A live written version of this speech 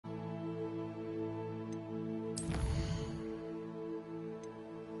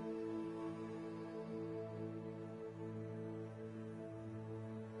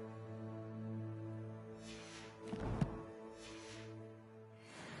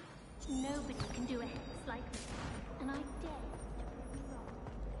Nobody can do a hex like this, and I dare you to prove me wrong.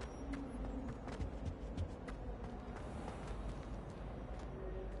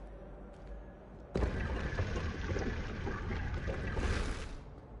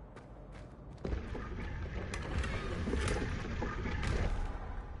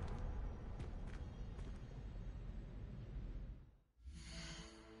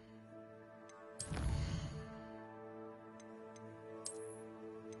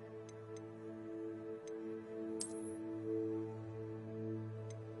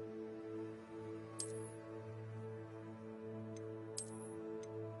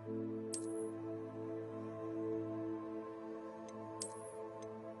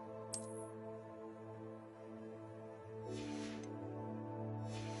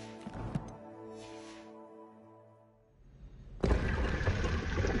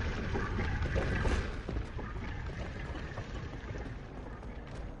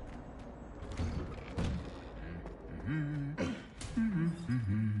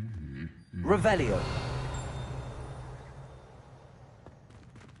 Revelio.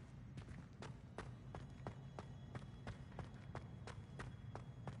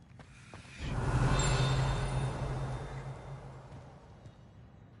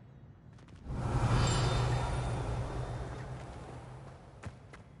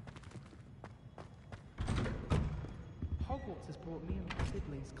 Hogwarts has brought me and my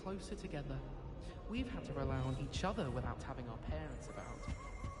siblings closer together. We've had to rely on each other without having our parents about.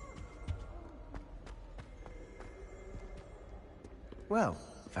 Well,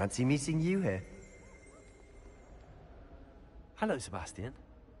 fancy meeting you here. Hello, Sebastian.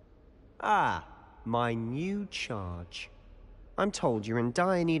 Ah, my new charge. I'm told you're in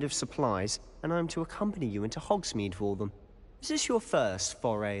dire need of supplies, and I'm to accompany you into Hogsmeade for them. Is this your first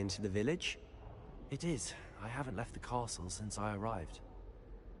foray into the village? It is. I haven't left the castle since I arrived.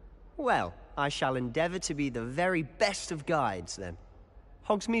 Well, I shall endeavour to be the very best of guides, then.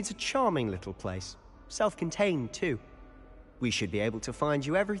 Hogsmeade's a charming little place. Self-contained, too. We should be able to find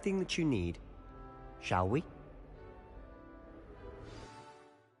you everything that you need. Shall we?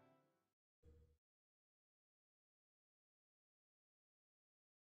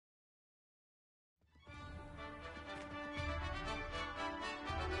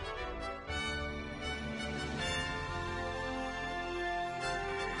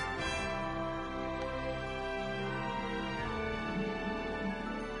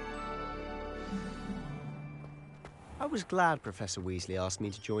 I was glad Professor Weasley asked me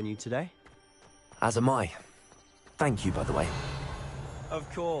to join you today. As am I. Thank you, by the way. Of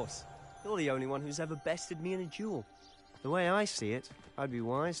course. You're the only one who's ever bested me in a duel. The way I see it, I'd be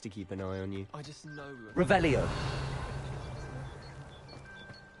wise to keep an eye on you. I just know. Revelio.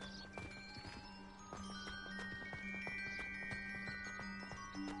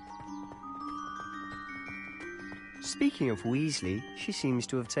 Speaking of Weasley, she seems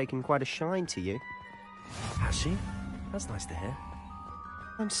to have taken quite a shine to you. Has she? That's nice to hear.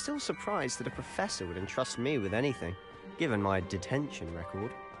 I'm still surprised that a professor would entrust me with anything, given my detention record.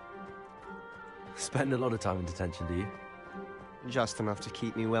 Spend a lot of time in detention, do you? Just enough to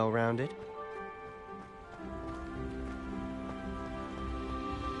keep me well-rounded.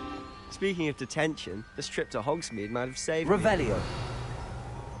 Speaking of detention, this trip to Hogsmeade might have saved me. Revelio.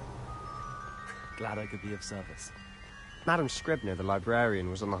 Glad I could be of service. Madam Scribner, the librarian,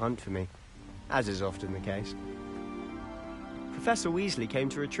 was on the hunt for me, as is often the case. Professor Weasley came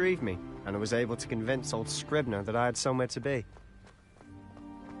to retrieve me, and I was able to convince old Scribner that I had somewhere to be.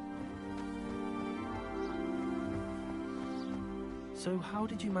 So how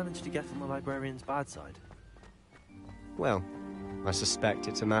did you manage to get on the librarian's bad side? Well, I suspect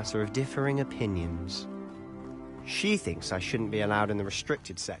it's a matter of differing opinions. She thinks I shouldn't be allowed in the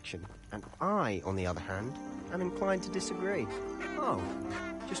restricted section, and I, on the other hand, am inclined to disagree. Oh,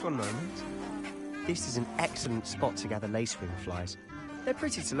 just one moment. This is an excellent spot to gather lacewing flies. They're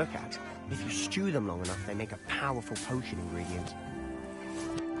pretty to look at. If you stew them long enough, they make a powerful potion ingredient.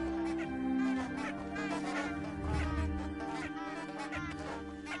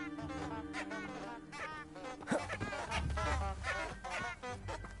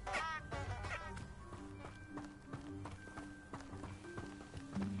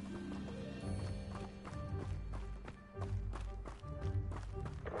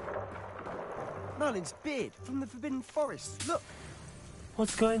 Merlin's beard from the Forbidden Forest. Look!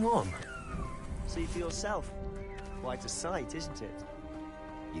 What's going on? See for yourself. Quite a sight, isn't it?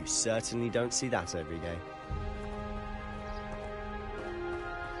 You certainly don't see that every day.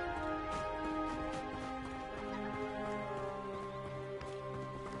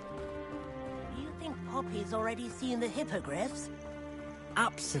 You think Poppy's already seen the hippogriffs?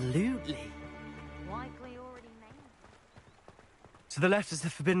 Absolutely. Likely already made. To the left is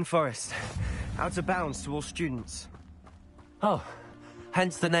the Forbidden Forest. Out of bounds to all students. Oh,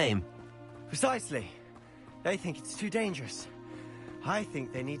 hence the name. Precisely. They think it's too dangerous. I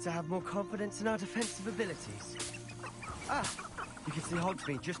think they need to have more confidence in our defensive abilities. Ah, you can see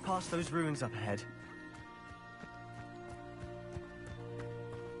Hogsmeade just past those ruins up ahead.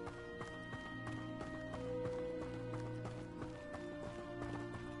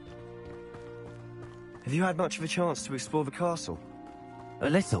 Have you had much of a chance to explore the castle? A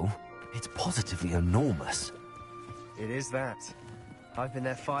little. It's positively enormous. It is that. I've been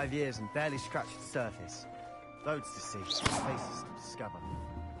there 5 years and barely scratched the surface. Loads to see, places to discover.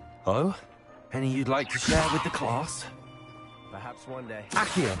 Oh? Any you'd like to share with the class? Perhaps one day.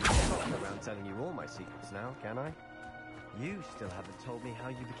 Accio! I'm not going around telling you all my secrets now, can I? You still haven't told me how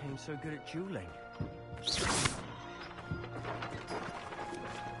you became so good at dueling.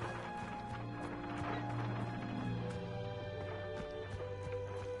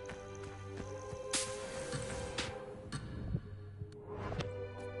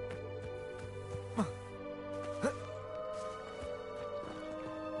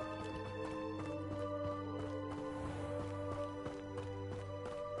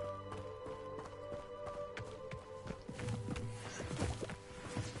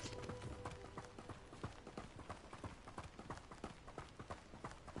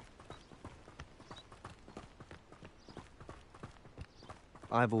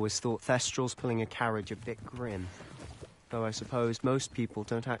 I've always thought Thestrals pulling a carriage a bit grim. Though I suppose most people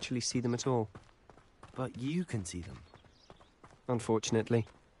don't actually see them at all. But you can see them. Unfortunately.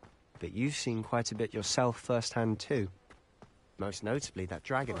 But you've seen quite a bit yourself firsthand too. Most notably that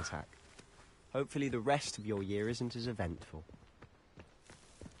dragon attack. Hopefully the rest of your year isn't as eventful.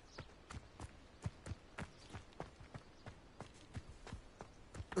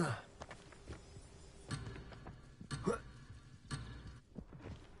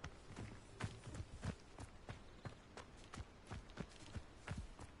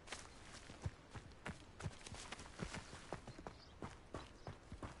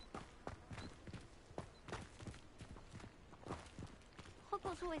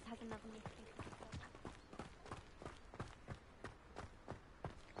 Hogwarts always has another mystery.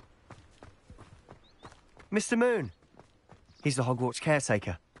 Mr. Moon! He's the Hogwarts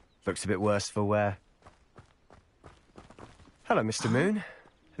caretaker. Looks a bit worse for wear. Hello, Mr. Moon.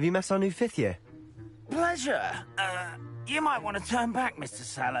 Have you met our new 5th year? Pleasure. You might want to turn back, Mr.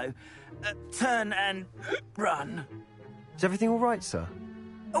 Sallow. Turn and run. Is everything all right, sir?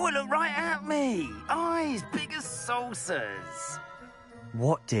 Oh, look right at me. Eyes big as saucers.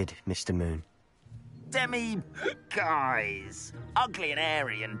 What did, Mr. Moon? Demi guys. Ugly and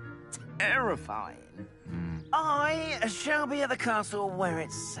airy and terrifying. I shall be at the castle where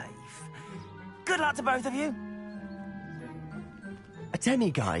it's safe. Good luck to both of you. A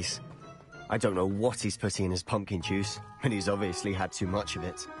demi-guise? I don't know what he's putting in his pumpkin juice, but he's obviously had too much of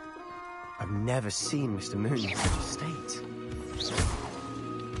it. I've never seen Mr. Moon in such a state.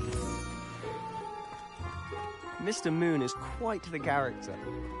 Mr. Moon is quite the character.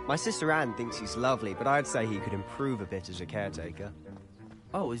 My sister Anne thinks he's lovely, but I'd say he could improve a bit as a caretaker.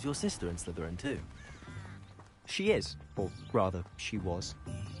 Oh, is your sister in Slytherin too? She is, or rather, she was.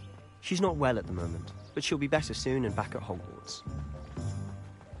 She's not well at the moment, but she'll be better soon and back at Hogwarts.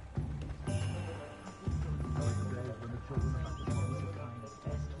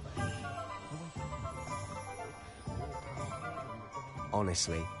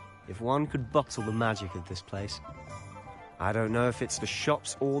 Honestly, if one could bottle the magic of this place. I don't know if it's the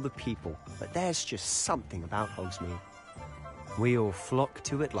shops or the people, but there's just something about Hogsmeade. We all flock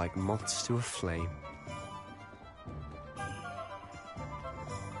to it like moths to a flame.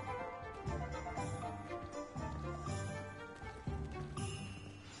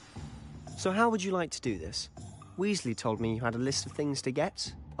 So how would you like to do this? Weasley told me you had a list of things to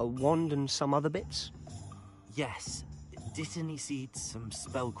get, a wand and some other bits. Yes. Dittany seeds, some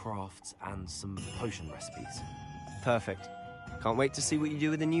spellcrafts, and some potion recipes. Perfect. Can't wait to see what you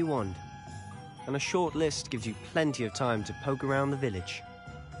do with the new wand. And a short list gives you plenty of time to poke around the village.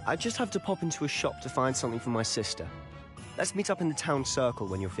 I just have to pop into a shop to find something for my sister. Let's meet up in the town circle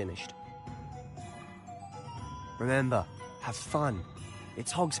when you're finished. Remember, have fun.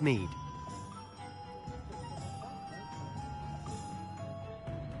 It's Hogsmeade.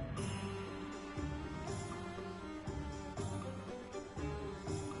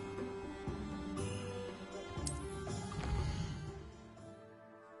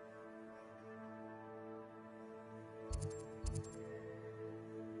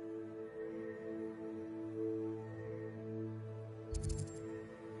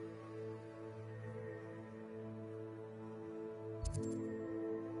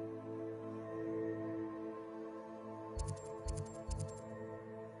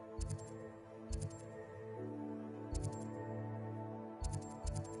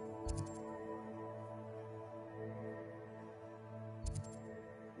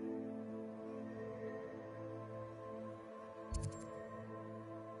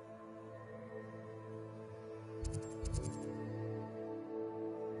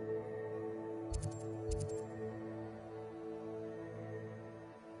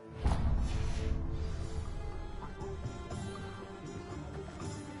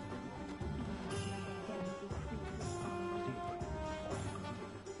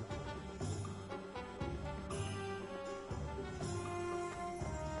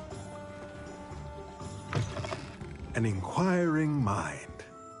 an inquiring mind.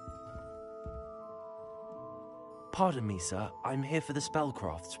 Pardon me, sir. I'm here for the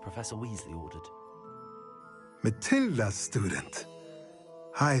spellcrafts Professor Weasley ordered. Matilda's student.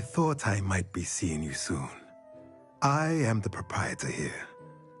 I thought I might be seeing you soon. I am the proprietor here,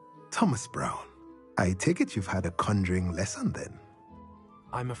 Thomas Brown. I take it you've had a conjuring lesson then?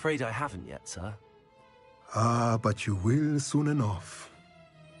 I'm afraid I haven't yet, sir. Ah, but you will soon enough.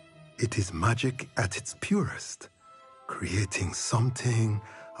 It is magic at its purest, creating something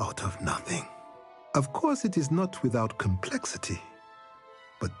out of nothing. Of course, it is not without complexity,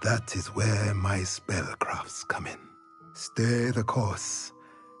 but that is where my spellcrafts come in. Stay the course,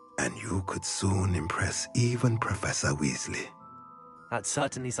 and you could soon impress even Professor Weasley. That's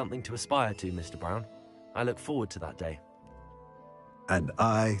certainly something to aspire to, Mr. Brown. I look forward to that day. And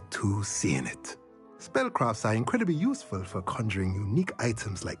I, too, see in it. Spellcrafts are incredibly useful for conjuring unique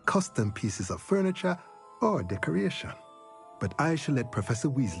items like custom pieces of furniture or decoration. But I shall let Professor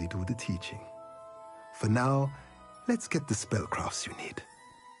Weasley do the teaching. For now, let's get the spellcrafts you need.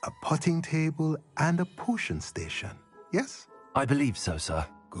 A potting table and a potion station, yes? I believe so, sir.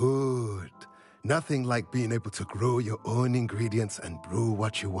 Good. Nothing like being able to grow your own ingredients and brew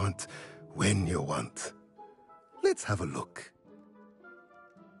what you want when you want. Let's have a look.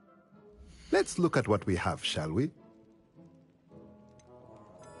 Let's look at what we have, shall we?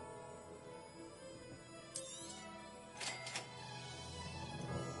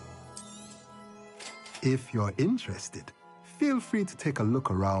 If you're interested, feel free to take a look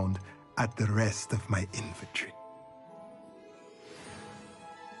around at the rest of my inventory.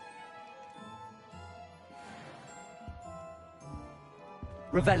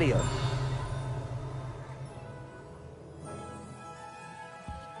 Revelio.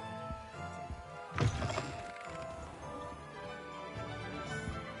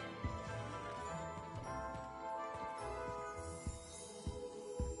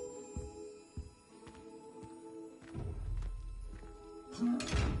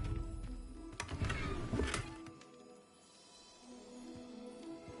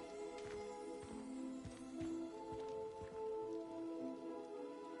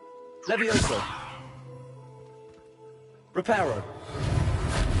 Levioso. Reparo.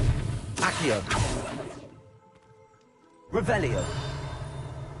 Accio. Revelio.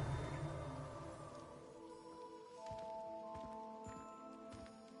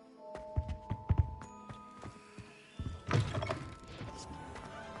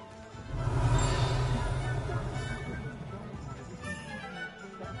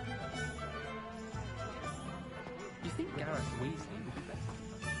 You think Gareth Weasley would be better?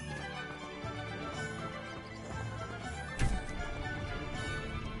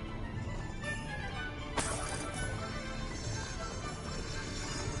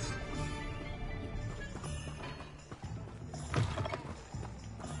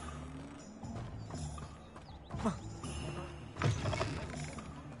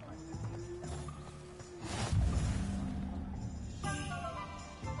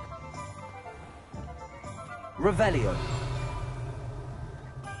 Revelio.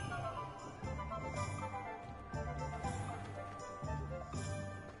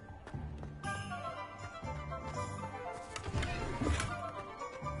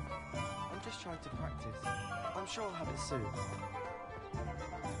 I'm just trying to practice. I'm sure I'll have it soon.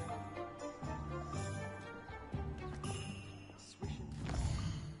 Swishing.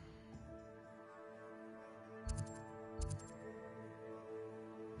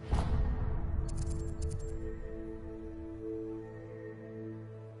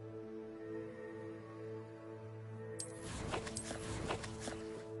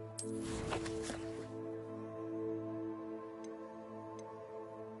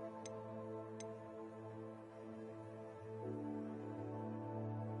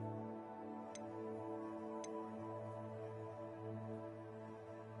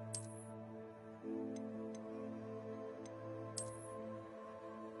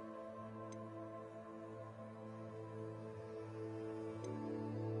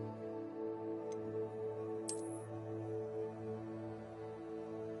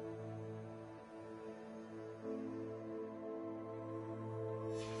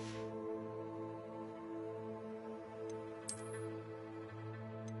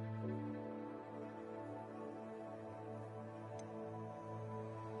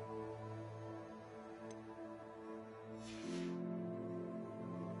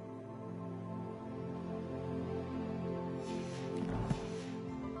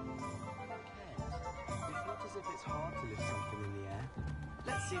 It's hard to lift something in the air.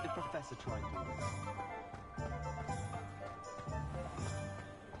 Let's see the professor try and do this.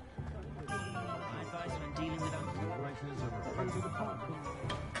 My advice when dealing with uncle prices of a friendly department.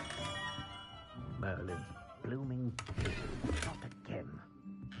 Merlin's blooming not again.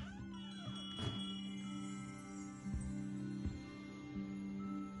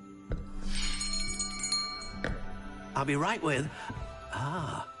 I'll be right with...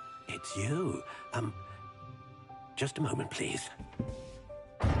 Ah, it's you. Just a moment, please.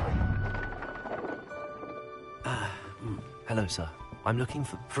 Hello, sir. I'm looking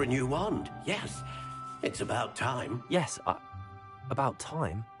for... For a new wand, yes. It's about time. Yes, about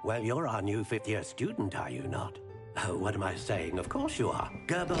time? Well, you're our new fifth-year student, are you not? Oh, what am I saying? Of course you are.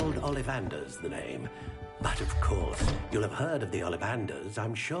 Gerbold Ollivander's the name. But of course, you'll have heard of the Ollivanders,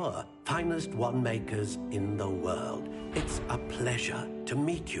 I'm sure. Finest wand makers in the world. It's a pleasure to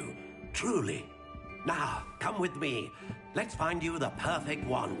meet you, truly. Now, come with me. Let's find you the perfect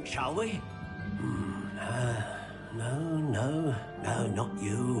wand, shall we? No, not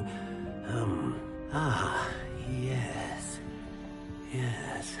you. Yes.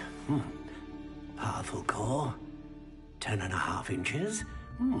 Powerful core. 10.5 inches.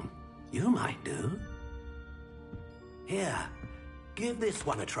 You might do. Here, give this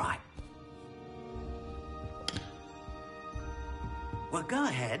one a try. Well, go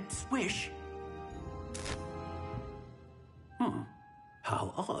ahead, swish.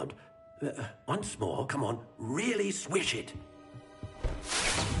 How odd. Once more, come on, really swish it.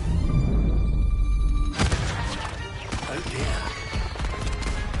 Oh dear.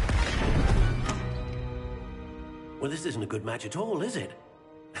 Well, this isn't a good match at all, is it?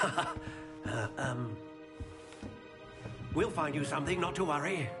 We'll find you something, not to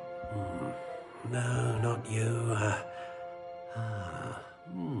worry. No, not you.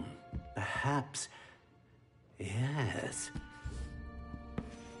 Perhaps... Yes.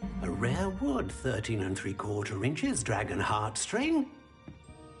 A rare wood, 13 3/4 inches, dragon heartstring.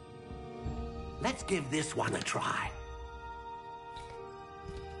 Let's give this one a try.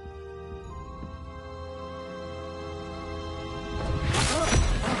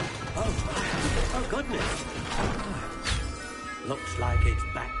 Oh, goodness. Looks like it's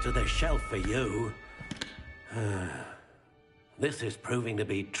back to the shelf for you. This is proving to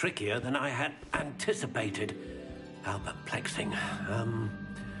be trickier than I had anticipated. How perplexing.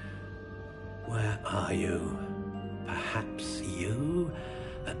 Where are you? Perhaps you?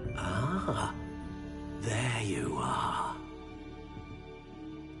 There you are.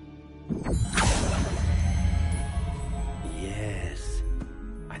 Yes,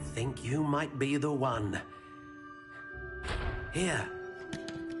 I think you might be the one. Here,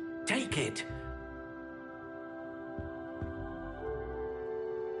 take it.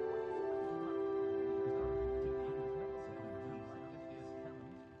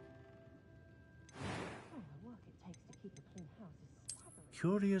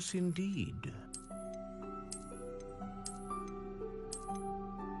 Curious indeed.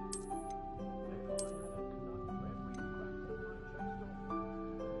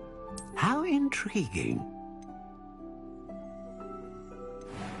 How intriguing.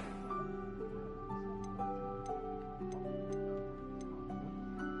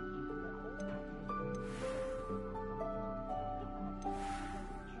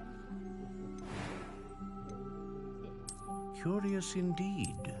 Curious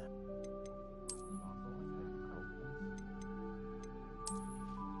indeed.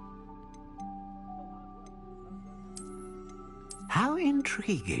 How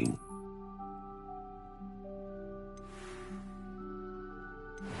intriguing.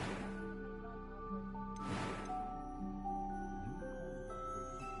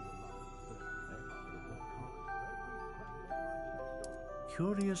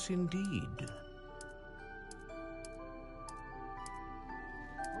 Curious indeed.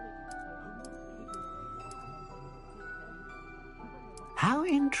 How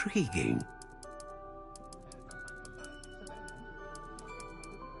intriguing.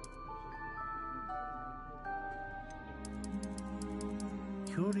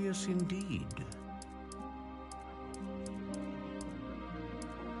 Curious indeed.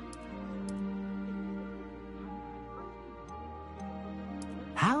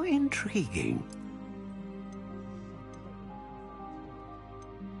 How intriguing.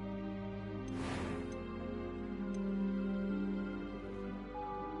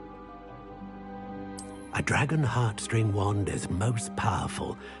 A dragon heartstring wand is most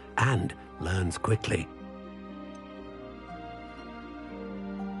powerful and learns quickly.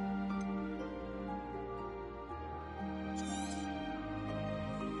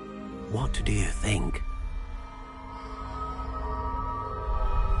 What do you think?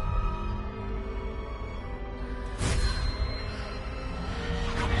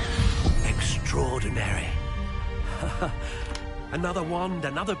 Extraordinary. Another wand,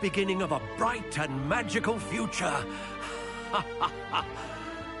 another beginning of a bright and magical future.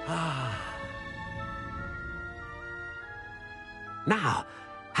 Now,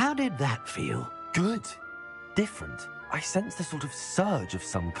 how did that feel? Good. Different. I sensed a sort of surge of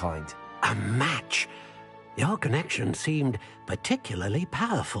some kind. A match. Your connection seemed particularly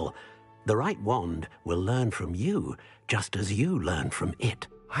powerful. The right wand will learn from you, just as you learn from it.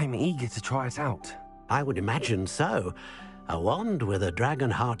 I'm eager to try it out. I would imagine so. A wand with a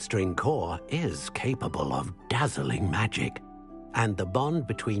dragon heartstring core is capable of dazzling magic. And the bond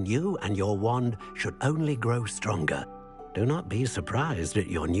between you and your wand should only grow stronger. Do not be surprised at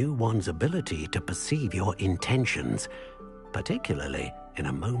your new wand's ability to perceive your intentions, particularly in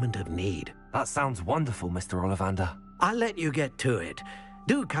a moment of need. That sounds wonderful, Mr. Ollivander. I'll let you get to it.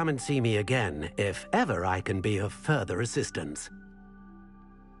 Do come and see me again if ever I can be of further assistance.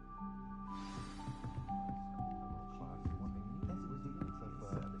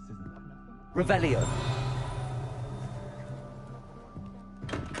 Revelio.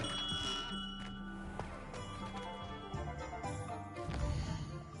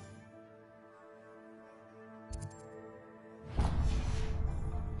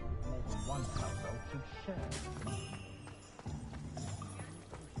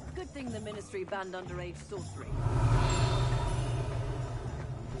 Good thing the Ministry banned underage sorcery.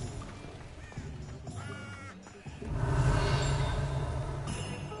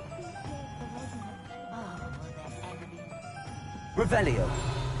 Revelio.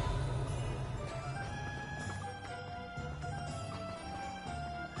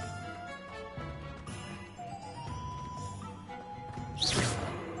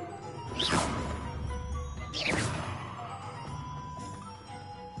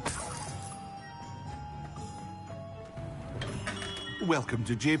 Welcome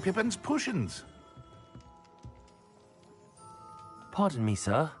to J. Pippin's Potions. Pardon me,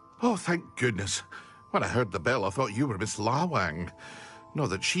 sir. Oh, thank goodness. When I heard the bell, I thought you were Miss Lawang. Not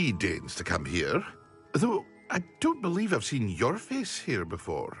that she deigns to come here. Though, I don't believe I've seen your face here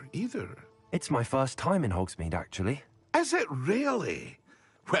before, either. It's my first time in Hogsmeade, actually. Is it really?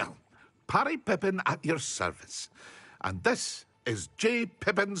 Well, Parry Pippin at your service. And this is J.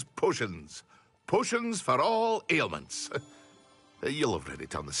 Pippin's Potions. Potions for all ailments. You'll have read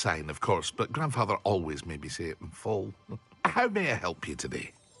it on the sign, of course, but Grandfather always made me say it in full. How may I help you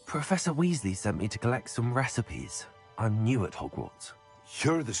today? Professor Weasley sent me to collect some recipes. I'm new at Hogwarts.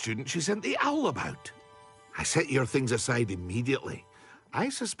 You're the student she sent the owl about. I set your things aside immediately. I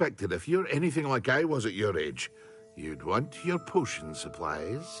suspected if you're anything like I was at your age, you'd want your potion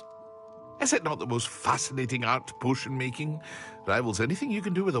supplies. Is it not the most fascinating art, potion making? Rivals anything you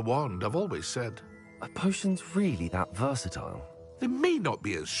can do with a wand, I've always said. Are potions really that versatile? They may not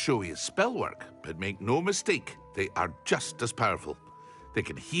be as showy as spellwork, but make no mistake, they are just as powerful. They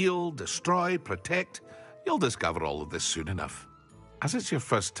can heal, destroy, protect. You'll discover all of this soon enough. As it's your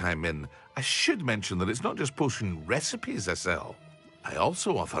first time in, I should mention that it's not just potion recipes I sell. I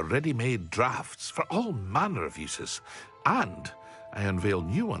also offer ready-made drafts for all manner of uses, and I unveil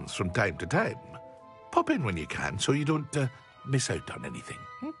new ones from time to time. Pop in when you can so you don't miss out on anything.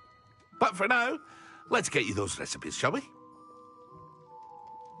 But for now, let's get you those recipes, shall we?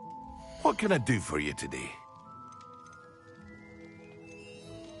 What can I do for you today?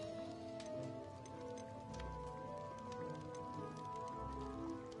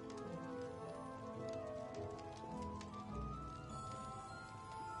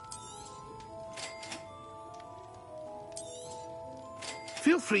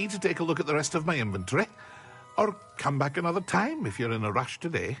 Feel free to take a look at the rest of my inventory, or come back another time if you're in a rush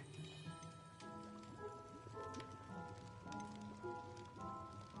today.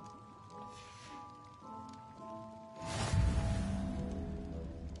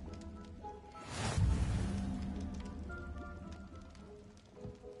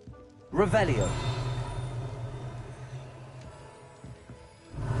 Revelio.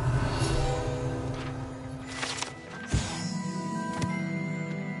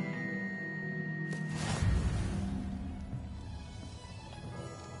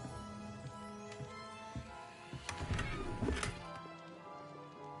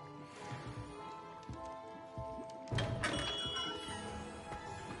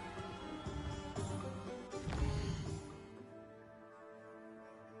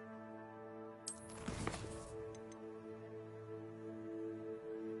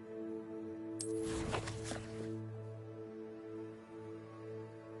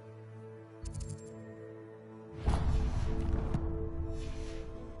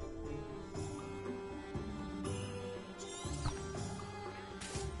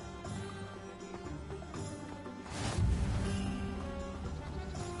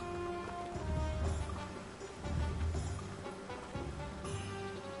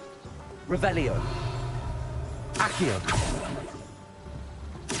 Revelio. Accio.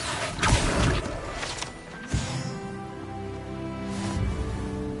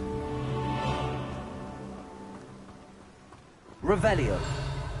 Revelio.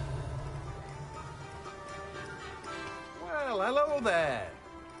 Well, hello there.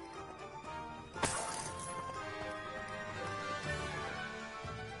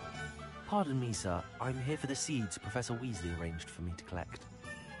 Pardon me, sir. I'm here for the seeds Professor Weasley arranged for me to collect.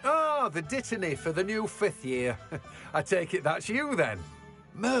 Ah, the dittany for the new 5th year. I take it that's you, then.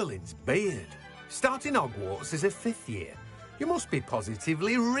 Merlin's beard. Starting Hogwarts as a 5th year. You must be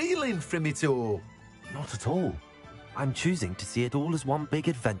positively reeling from it all. Not at all. I'm choosing to see it all as one big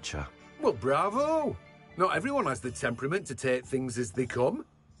adventure. Well, bravo. Not everyone has the temperament to take things as they come.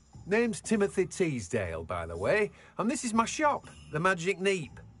 Name's Timothy Teasdale, by the way, and this is my shop, the Magic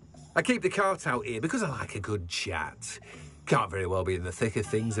Neep. I keep the cart out here because I like a good chat. Can't very well be in the thick of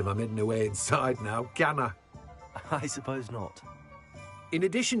things if I'm hidden away inside now, can I? I suppose not. In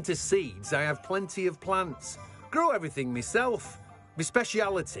addition to seeds, I have plenty of plants. Grow everything myself. My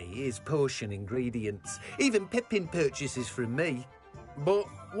speciality is potion ingredients. Even Pippin purchases from me. But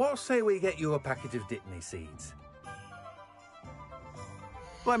what say we get you a packet of Dittany seeds?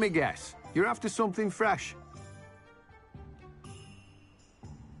 Let me guess. You're after something fresh.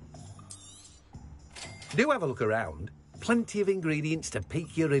 Do have a look around. Plenty of ingredients to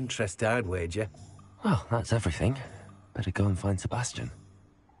pique your interest, I'd wager. Well, that's everything. Better go and find Sebastian.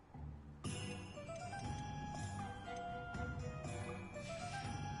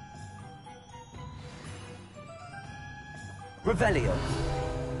 Revelio.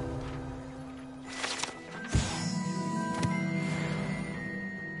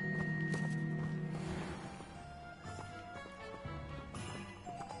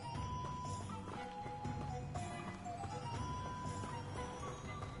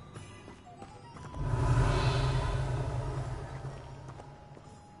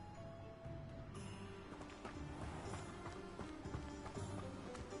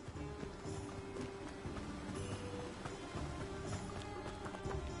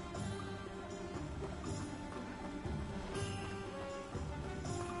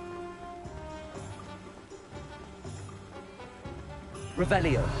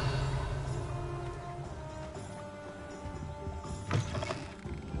 Revelio.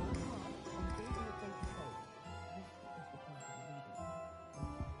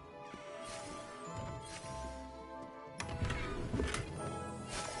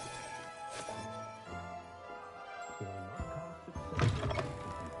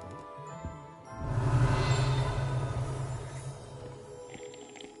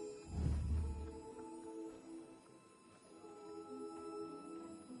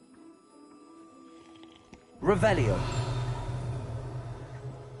 Revelio.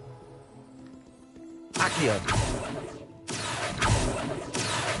 Accio.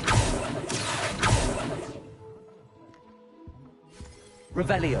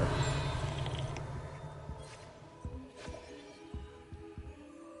 Revelio.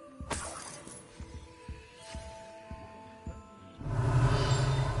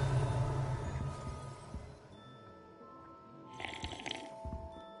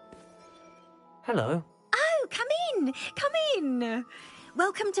 Hello. Oh, come in. Come in.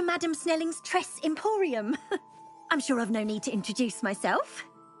 Welcome to Madame Snelling's Tress Emporium. I'm sure I've no need to introduce myself.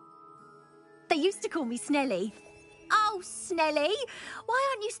 They used to call me Snelly. Oh, Snelly, why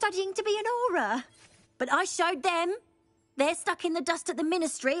aren't you studying to be an aura? But I showed them. They're stuck in the dust at the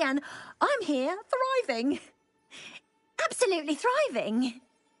Ministry, and I'm here thriving. Absolutely thriving.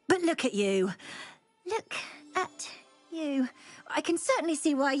 But look at you. Look at you. I can certainly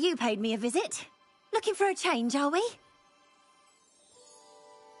see why you paid me a visit. Looking for a change, are we?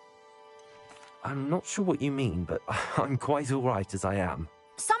 I'm not sure what you mean, but I'm quite all right as I am.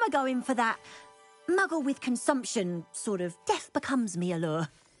 Some are going for that muggle with consumption, sort of death becomes me allure.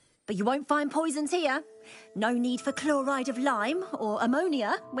 But you won't find poisons here. No need for chloride of lime or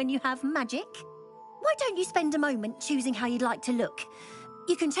ammonia when you have magic. Why don't you spend a moment choosing how you'd like to look?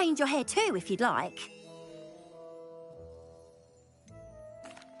 You can change your hair too if you'd like.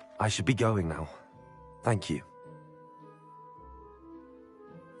 I should be going now. Thank you.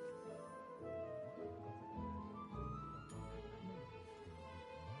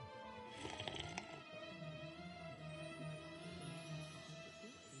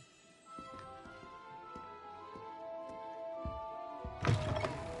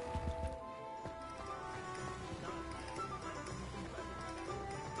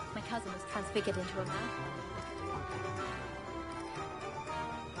 My cousin was transfigured into a man.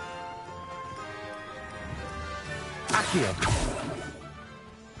 Accio.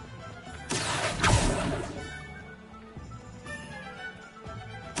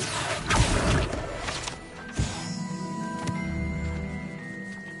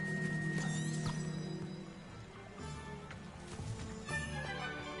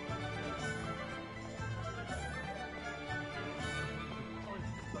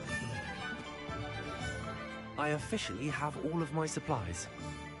 I officially have all of my supplies.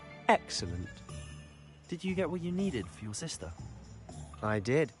 Excellent. Did you get what you needed for your sister? I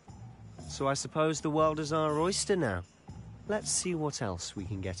did. So I suppose the world is our oyster now. Let's see what else we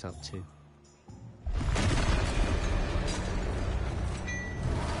can get up to.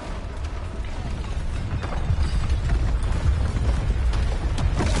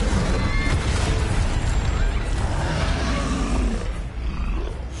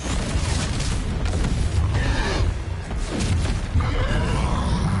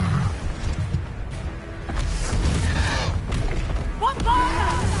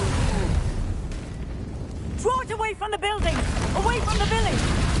 Draw it away from the building! Away from the village!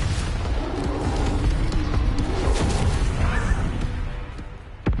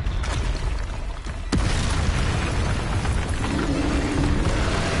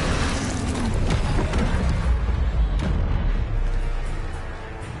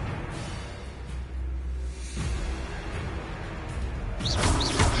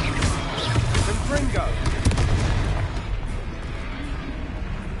 Confringo!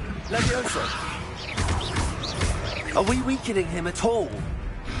 Levioso! Are we weakening him at all?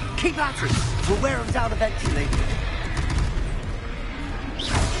 Keep at him! We'll wear him down eventually.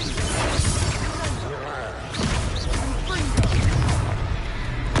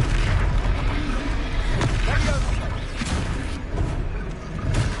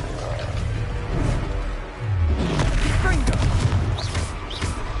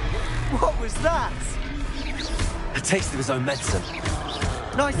 What was that? A taste of his own medicine.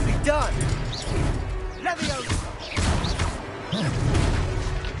 Nicely done! Levioso!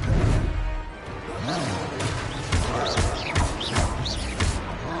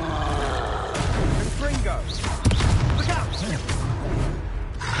 Confringo! Look out!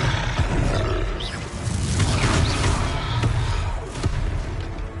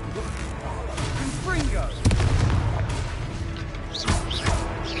 Confringo!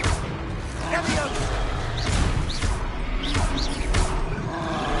 Levioso!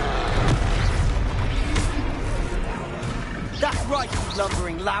 That's right, you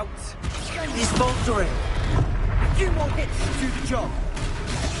lumbering lout! He's faltering! A few more hits to do the job!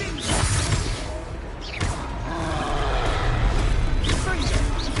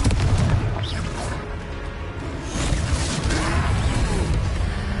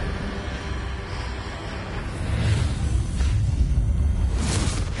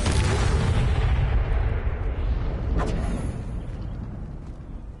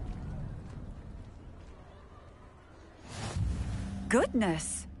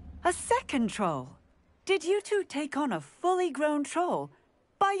 Goodness! A second troll! Did you two take on a fully grown troll?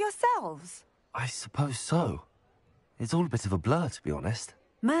 By yourselves? I suppose so. It's all a bit of a blur, to be honest.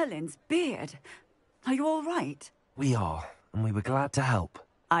 Merlin's beard. Are you all right? We are, and we were glad to help.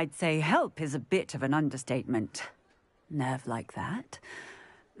 I'd say help is a bit of an understatement. Nerve like that.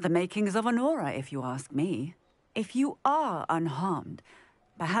 The makings of an aura, if you ask me. If you are unharmed,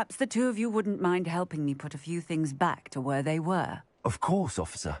 perhaps the two of you wouldn't mind helping me put a few things back to where they were. Of course,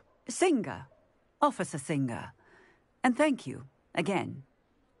 officer. Singer. Officer Singer. And thank you, again.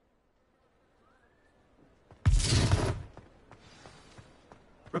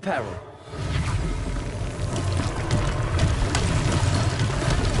 Reparo.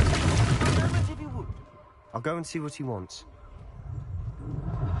 I'll go and see what he wants.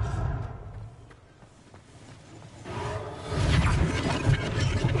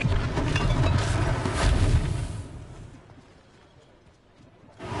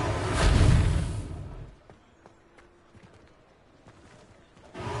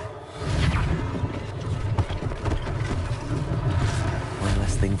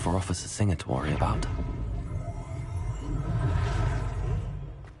 Thing for Officer Singer to worry about.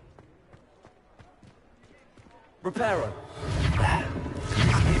 Reparo.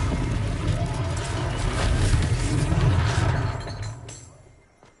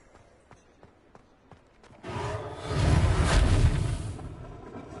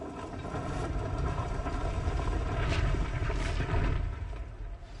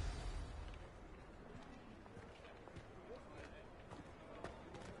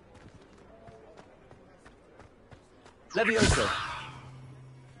 Levioso.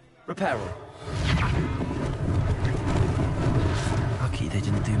 Reparo. Lucky they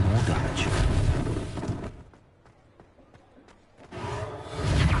didn't do more damage.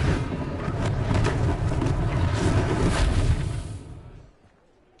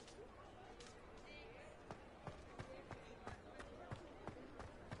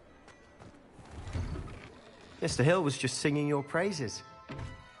 Mr. Hill was just singing your praises.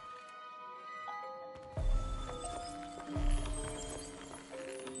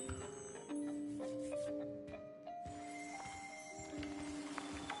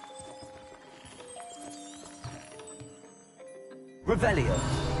 Revelio.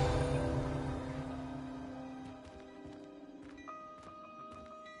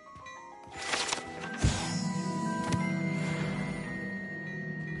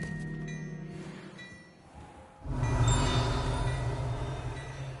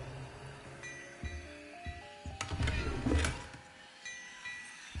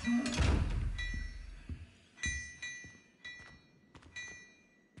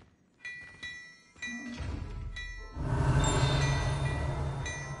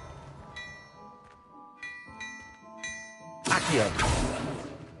 Accio.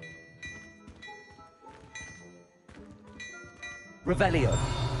 Revelio.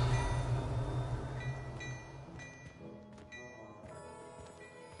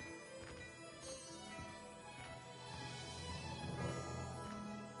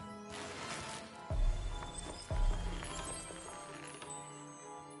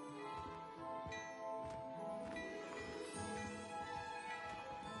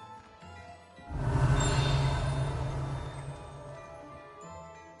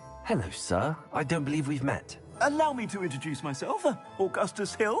 Hello, sir. I don't believe we've met. Allow me to introduce myself,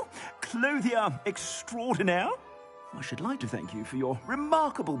 Augustus Hill, clothier extraordinaire. I should like to thank you for your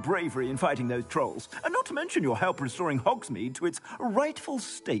remarkable bravery in fighting those trolls, and not to mention your help restoring Hogsmeade to its rightful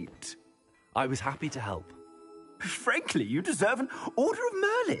state. I was happy to help. Frankly, you deserve an Order of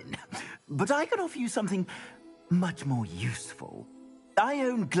Merlin. But I can offer you something much more useful. I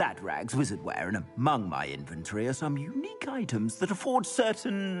own Gladrag's wizardware, and among my inventory are some unique items that afford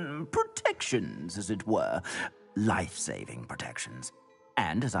certain protections, as it were. Life-saving protections.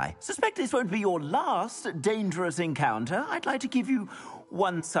 And as I suspect this won't be your last dangerous encounter, I'd like to give you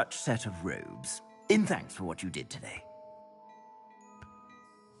one such set of robes, in thanks for what you did today.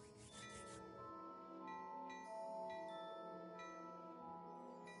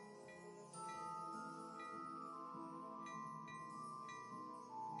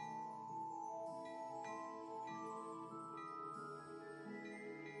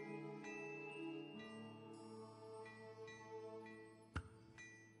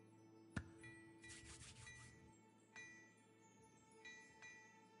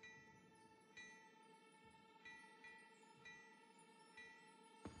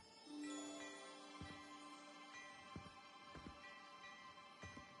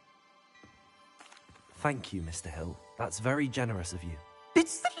 Thank you, Mr. Hill. That's very generous of you.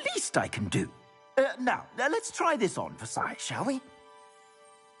 It's the least I can do. Now, let's try this on for size, shall we?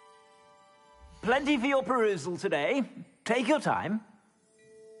 Plenty for your perusal today. Take your time.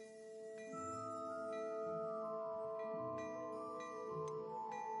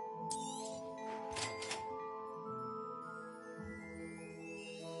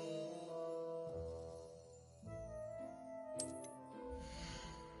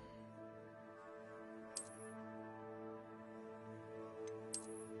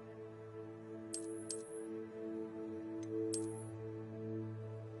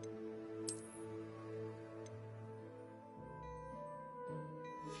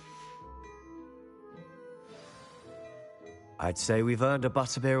 I'd say we've earned a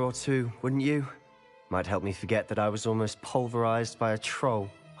butterbeer or two, wouldn't you? Might help me forget that I was almost pulverized by a troll.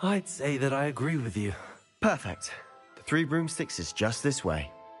 I'd say that I agree with you. Perfect. The 3 broomsticks is just this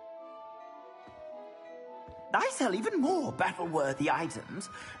way. I sell even more battle-worthy items.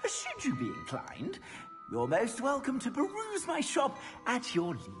 Should you be inclined, you're most welcome to peruse my shop at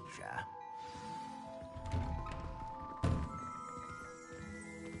your leisure.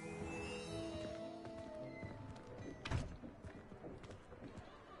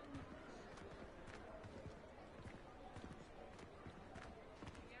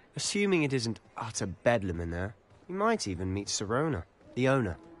 Assuming it isn't utter bedlam in there, you might even meet Sirona, the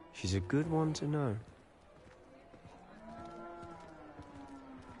owner. She's a good one to know.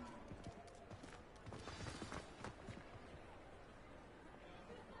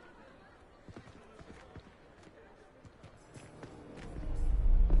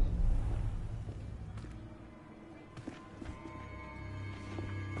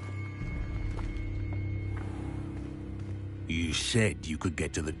 You said you could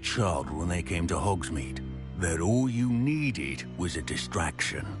get to the child when they came to Hogsmeade. That all you needed was a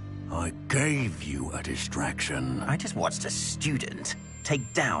distraction. I gave you a distraction. I just watched a student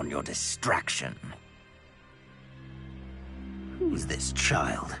take down your distraction. Who's this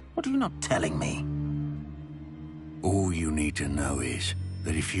child? What are you not telling me? All you need to know is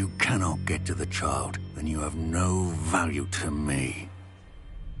that if you cannot get to the child, then you have no value to me.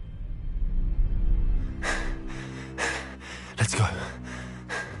 Let's go.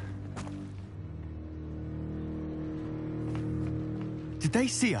 Did they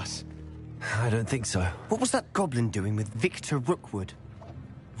see us? I don't think so. What was that goblin doing with Victor Rookwood?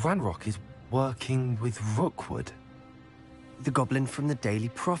 Ranrock is working with Rookwood. The goblin from the Daily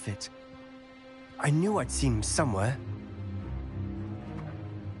Prophet. I knew I'd seen him somewhere.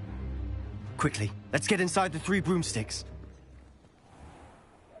 Quickly, let's get inside the 3 broomsticks.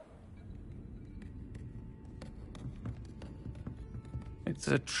 It's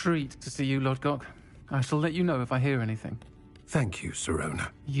a treat to see you, Lodgok. I shall let you know if I hear anything. Thank you, Sirona.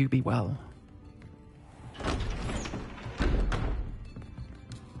 You be well.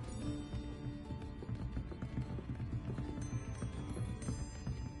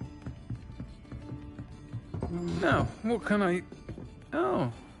 Now, what can I...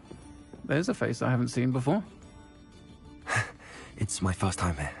 Oh, there's a face I haven't seen before. It's my first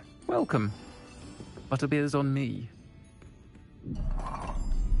time here. Welcome. Butterbeer's on me.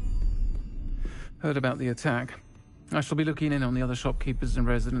 Heard about the attack. I shall be looking in on the other shopkeepers and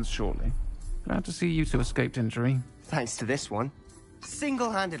residents shortly. Glad to see you two escaped injury. Thanks to this one.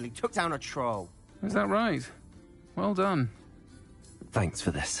 Single-handedly took down a troll. Is that right? Well done. Thanks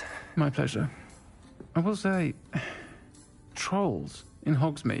for this. My pleasure. I will say, trolls in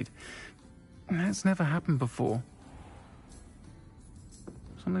Hogsmeade. That's never happened before.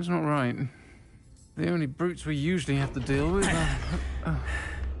 Something's not right. The only brutes we usually have to deal with are...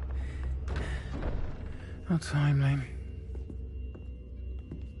 How timely.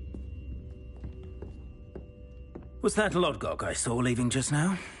 Was that Lodgok I saw leaving just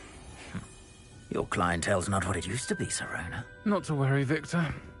now? Your clientele's not what it used to be, Sirona. Not to worry,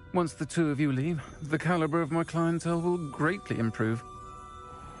 Victor. Once the 2 of you leave, the caliber of my clientele will greatly improve.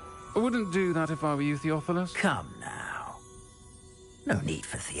 I wouldn't do that if I were you, Theophilus. Come now. No need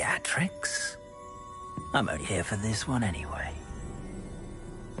for theatrics. I'm only here for this one anyway.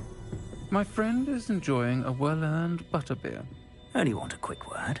 My friend is enjoying a well-earned butterbeer. Only want a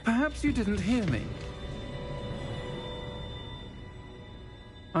quick word. Perhaps you didn't hear me.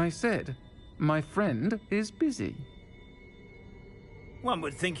 I said, my friend is busy. One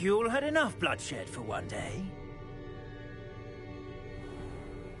would think you all had enough bloodshed for one day.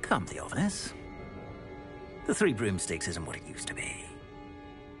 Come, Theophilus. The 3 broomsticks isn't what it used to be.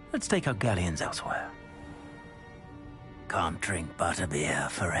 Let's take our galleons elsewhere. Can't drink butterbeer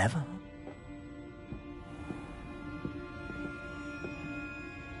forever.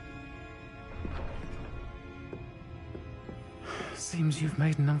 Seems you've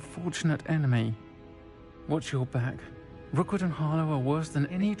made an unfortunate enemy. Watch your back. Rookwood and Harlow are worse than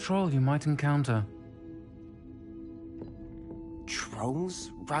any troll you might encounter.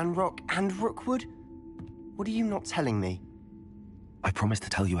 Trolls? Ranrock and Rookwood? What are you not telling me? I promised to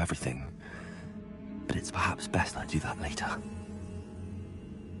tell you everything, but it's perhaps best I do that later.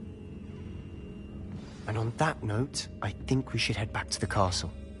 And on that note, I think we should head back to the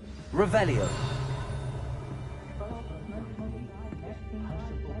castle. Revelio.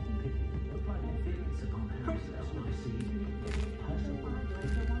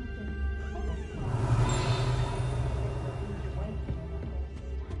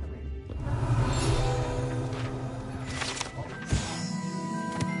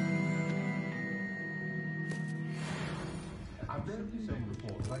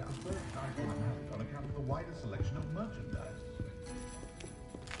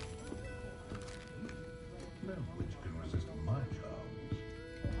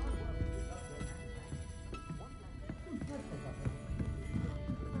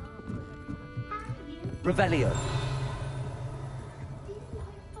 Revelio.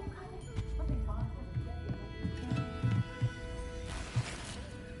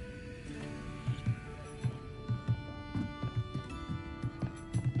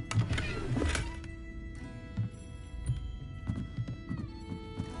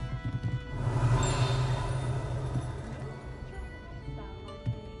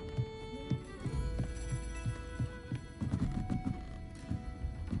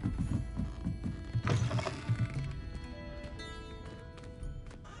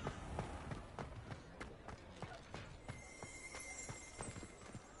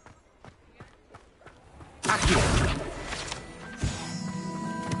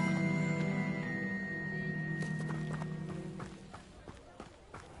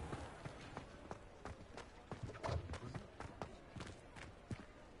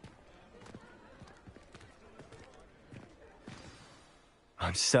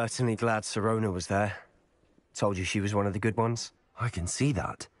 I'm certainly glad Sirona was there. Told you she was one of the good ones. I can see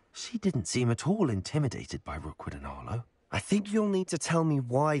that. She didn't seem at all intimidated by Rookwood and Harlow. I think you'll need to tell me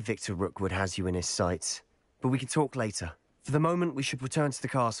why Victor Rookwood has you in his sights. But we can talk later. For the moment, we should return to the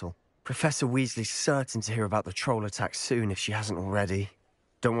castle. Professor Weasley's certain to hear about the troll attack soon if she hasn't already.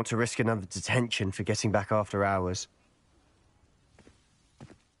 Don't want to risk another detention for getting back after hours.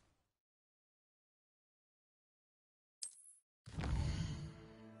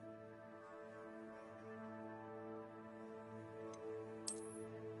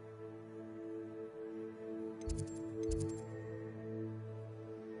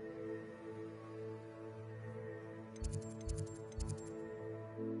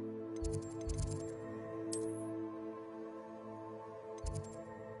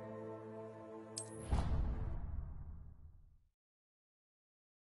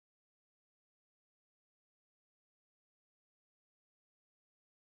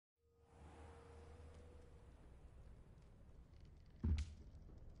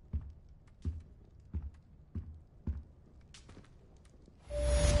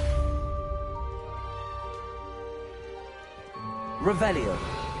 Revelio.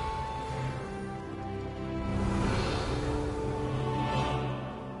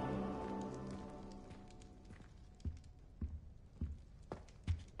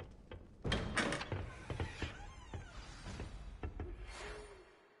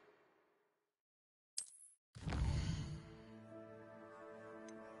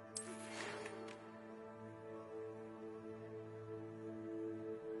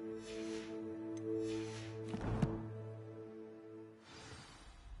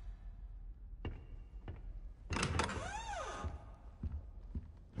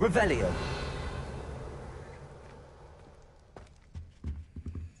 Revelio.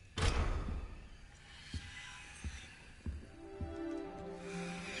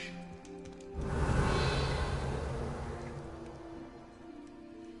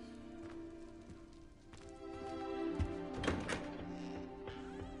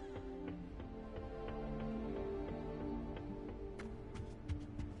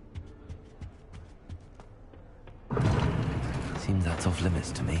 Seems that's off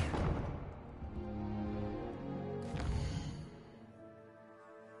limits to me.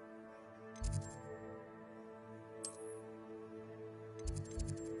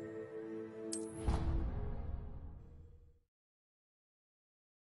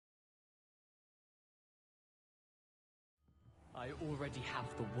 I already have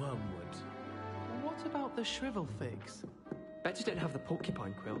the wormwood. What about the shrivel figs? Bet you don't have the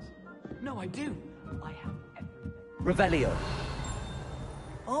porcupine quills. No, I do. I have everything. Revelio.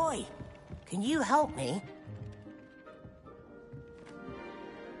 Oi, can you help me?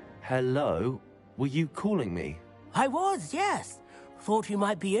 Hello? Were you calling me? I was, yes. Thought you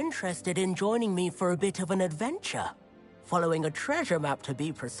might be interested in joining me for a bit of an adventure. Following a treasure map, to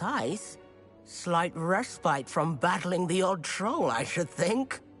be precise. Slight respite from battling the odd troll, I should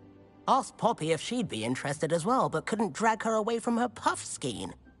think. Asked Poppy if she'd be interested as well, but couldn't drag her away from her puff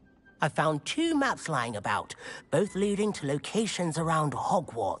skein. I found 2 maps lying about, both leading to locations around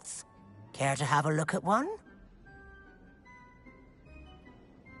Hogwarts. Care to have a look at one?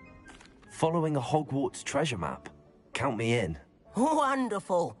 Following a Hogwarts treasure map? Count me in.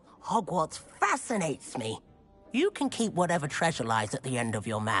 Wonderful. Hogwarts fascinates me. You can keep whatever treasure lies at the end of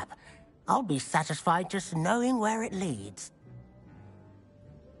your map. I'll be satisfied just knowing where it leads.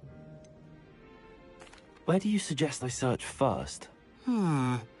 Where do you suggest I search first?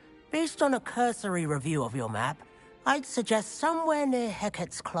 Based on a cursory review of your map, I'd suggest somewhere near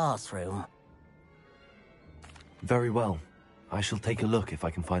Hecat's classroom. Very well. I shall take a look if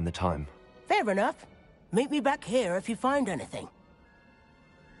I can find the time. Fair enough. Meet me back here if you find anything.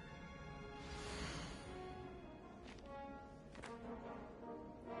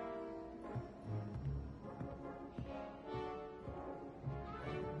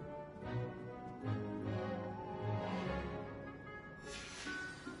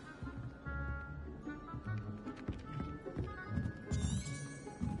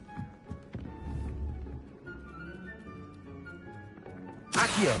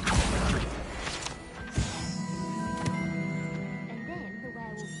 Accio! And then the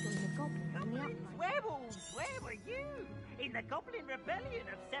werewolves joined the goblins in the uprising. Werewolves, where were you? In the Goblin Rebellion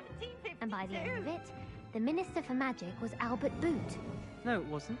of 1752. And by the end of it, the Minister for Magic was Albert Boot. No, it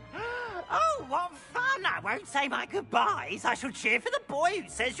wasn't. Oh, what fun! I won't say my goodbyes. I shall cheer for the boy who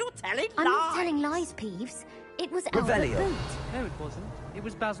says you're telling I'm lies. not telling lies, Peeves. It was Revelio. Albert Boot. No, it wasn't. It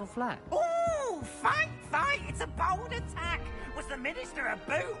was Basil Flack. Ooh, fight! It's a bold attack. Was the Minister a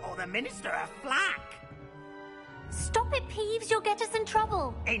boot or the Minister a flack? Stop it, Peeves. You'll get us in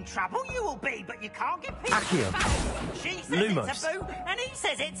trouble. In trouble you will be, but you can't get Peeves. Accio. She says Lumos. it's a boot, and he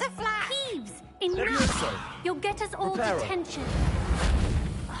says it's a flack. Peeves, enough. You'll get us all Reparo. detention.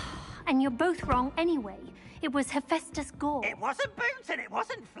 And you're both wrong anyway. It was Hephaestus Gore. It wasn't Boots and it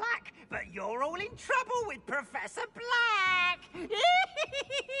wasn't Flack, but you're all in trouble with Professor Black.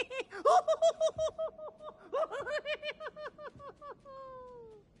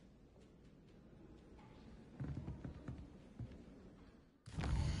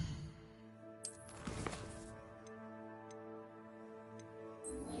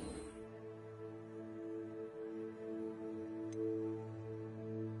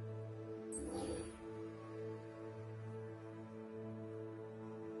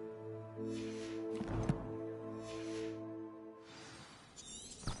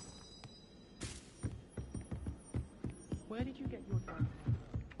 Where did you get your gun?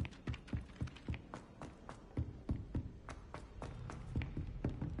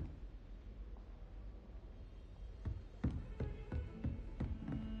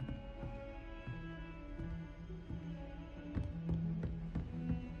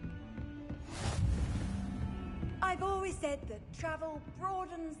 I've always said that travel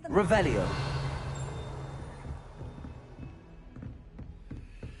broadens the Revelio.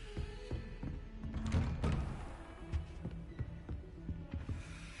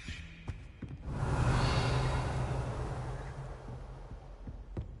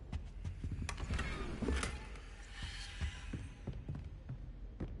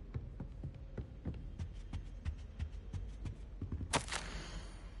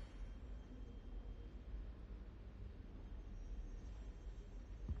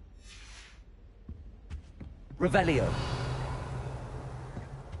 Revelio.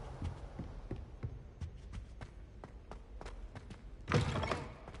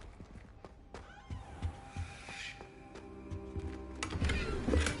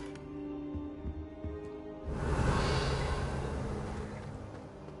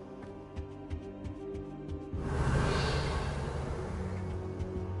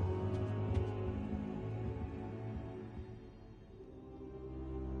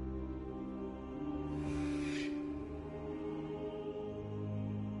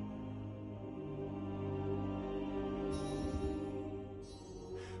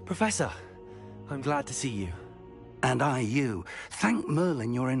 Professor, I'm glad to see you. And I you. Thank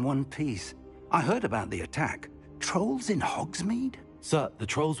Merlin you're in one piece. I heard about the attack. Trolls in Hogsmeade? Sir, the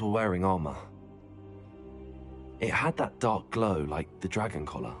trolls were wearing armor. It had that dark glow like the dragon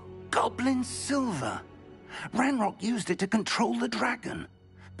collar. Goblin silver. Ranrock used it to control the dragon.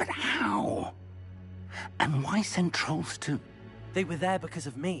 But how? And why send trolls to... They were there because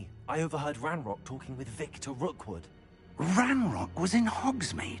of me. I overheard Ranrock talking with Victor Rookwood. Ranrock was in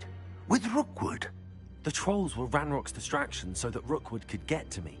Hogsmeade? With Rookwood? The trolls were Ranrock's distraction so that Rookwood could get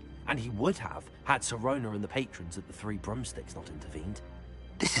to me. And he would have, had Sirona and the patrons at the Three Broomsticks not intervened.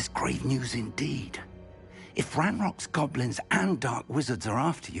 This is grave news indeed. If Ranrock's goblins and dark wizards are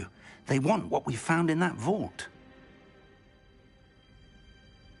after you, they want what we found in that vault.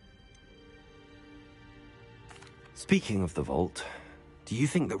 Speaking of the vault, do you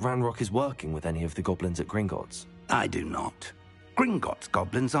think that Ranrock is working with any of the goblins at Gringotts? I do not. Gringotts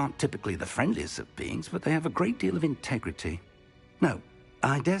goblins aren't typically the friendliest of beings, but they have a great deal of integrity. No,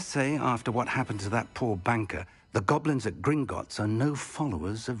 I dare say after what happened to that poor banker, the goblins at Gringotts are no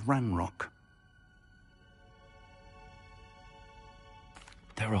followers of Ranrock.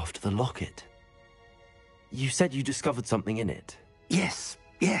 They're after the locket. You said you discovered something in it. Yes,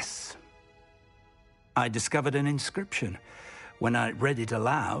 yes. I discovered an inscription. When I read it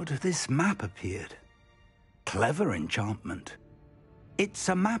aloud, this map appeared. Clever enchantment. It's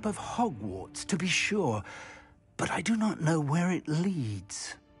a map of Hogwarts, to be sure, but I do not know where it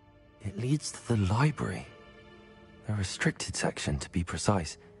leads. It leads to the library. The restricted section, to be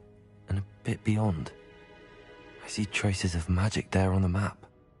precise, and a bit beyond. I see traces of magic there on the map.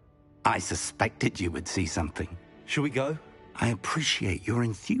 I suspected you would see something. Shall we go? I appreciate your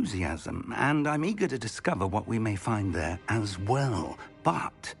enthusiasm, and I'm eager to discover what we may find there as well.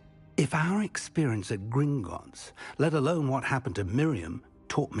 But if our experience at Gringotts, let alone what happened to Miriam,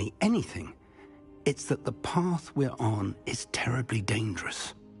 taught me anything, it's that the path we're on is terribly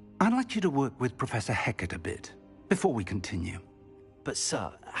dangerous. I'd like you to work with Professor Hecat a bit, before we continue. But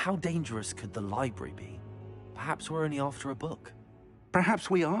sir, how dangerous could the library be? Perhaps we're only after a book. Perhaps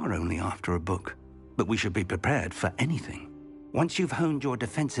we are only after a book, but we should be prepared for anything. Once you've honed your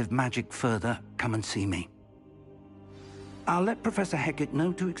defensive magic further, come and see me. I'll let Professor Hecat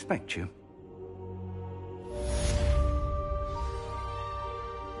know to expect you.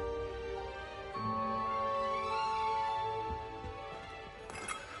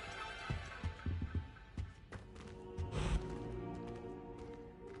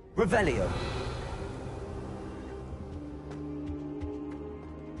 Revelio.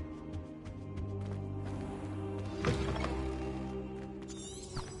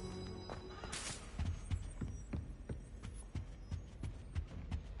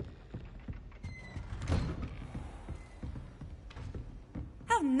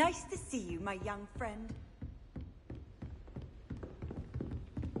 Nice to see you, my young friend.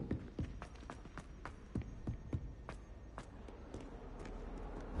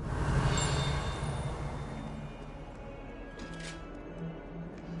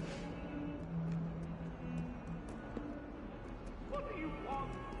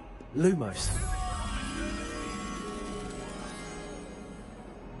 Lumos.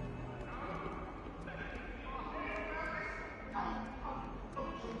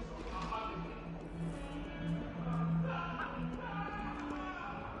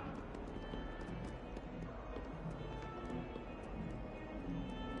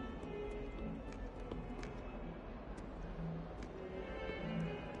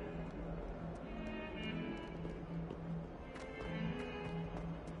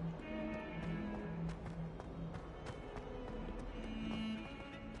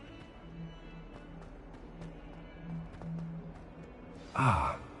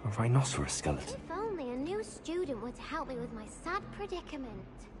 Ah, a rhinoceros skeleton. If only a new student were to help me with my sad predicament.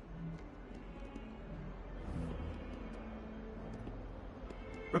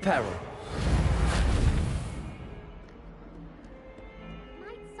 Repair all.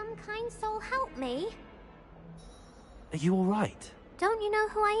 Might some kind soul help me? Are you alright? Don't you know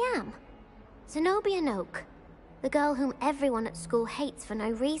who I am? Zenobia Noak, the girl whom everyone at school hates for no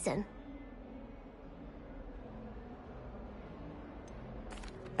reason.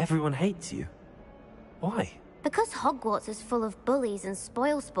 Everyone hates you. Why? Because Hogwarts is full of bullies and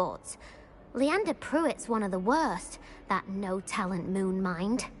spoilsports. Leander Pruitt's one of the worst, that no-talent moon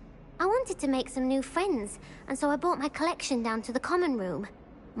mind. I wanted to make some new friends, and so I brought my collection down to the common room.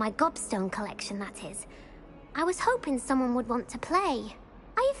 My gobstone collection, that is. I was hoping someone would want to play.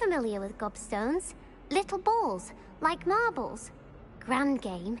 Are you familiar with gobstones? Little balls, like marbles. Grand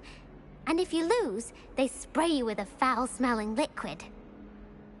game. And if you lose, they spray you with a foul-smelling liquid.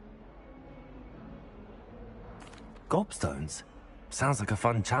 Gobstones? Sounds like a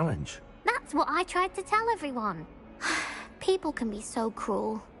fun challenge. That's what I tried to tell everyone. People can be so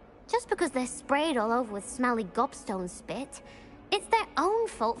cruel. Just because they're sprayed all over with smelly gobstone spit, it's their own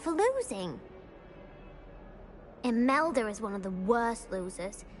fault for losing. Imelda is one of the worst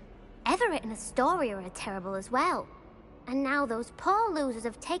losers. Everett and Astoria are terrible as well. And now those poor losers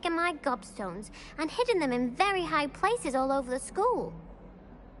have taken my gobstones and hidden them in very high places all over the school.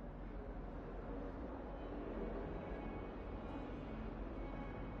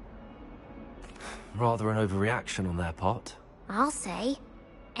 Rather an overreaction on their part. I'll say.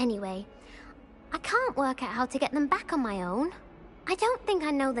 Anyway, I can't work out how to get them back on my own. I don't think I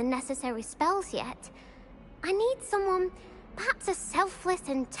know the necessary spells yet. I need someone, perhaps a selfless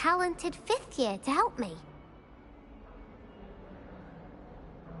and talented fifth year to help me.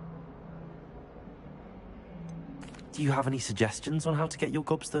 Do you have any suggestions on how to get your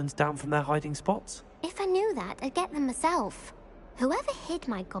gobstones down from their hiding spots? If I knew that, I'd get them myself. Whoever hid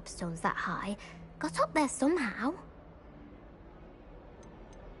my gobstones that high got up there somehow.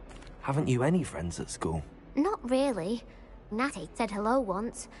 Haven't you any friends at school? Not really. Natty said hello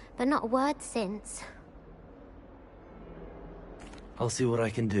once, but not a word since. I'll see what I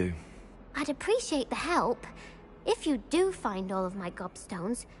can do. I'd appreciate the help. If you do find all of my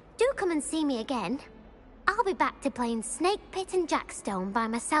gobstones, do come and see me again. I'll be back to playing Snake Pit and Jackstone by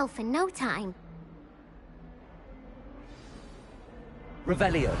myself in no time.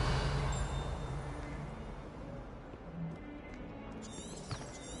 Revelio.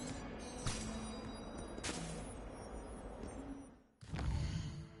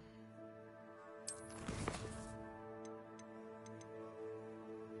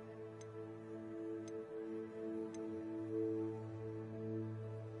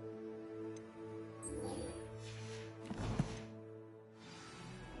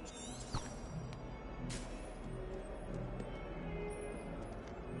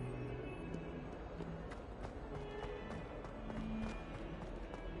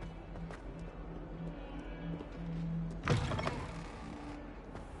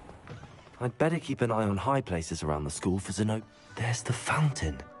 I'd better keep an eye on high places around the school for Zeno. There's the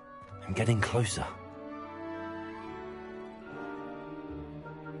fountain. I'm getting closer.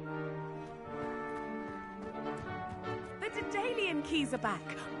 The Daedalian keys are back.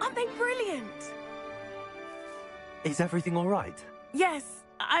 Aren't they brilliant? Is everything all right? Yes,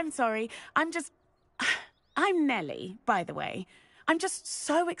 I'm sorry. I'm Nellie, by the way. I'm just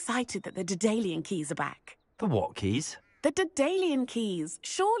so excited that the Daedalian keys are back. The what keys? The Daedalian keys.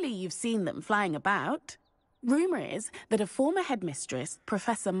 Surely you've seen them flying about. Rumour is that a former headmistress,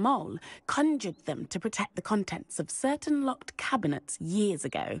 Professor Moll, conjured them to protect the contents of certain locked cabinets years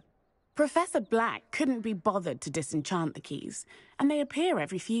ago. Professor Black couldn't be bothered to disenchant the keys, and they appear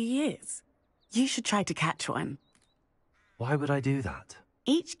every few years. You should try to catch one. Why would I do that?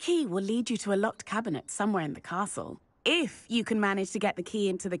 Each key will lead you to a locked cabinet somewhere in the castle. If you can manage to get the key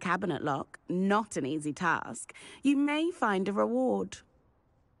into the cabinet lock, not an easy task, you may find a reward.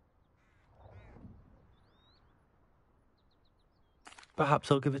 Perhaps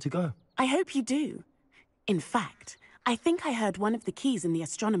I'll give it a go. I hope you do. In fact, I think I heard one of the keys in the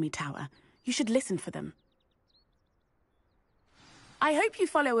astronomy tower. You should listen for them. I hope you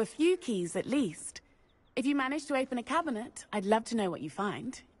follow a few keys at least. If you manage to open a cabinet, I'd love to know what you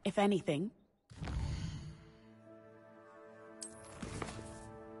find, if anything.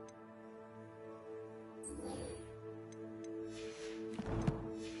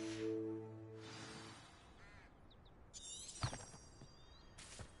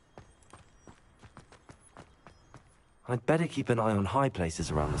 I'd better keep an eye on high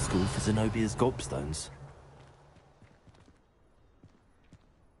places around the school for Zenobia's gobstones.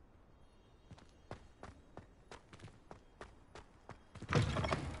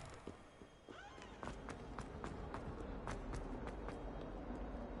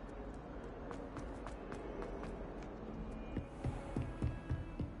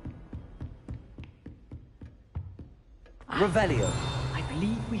 Revelio. I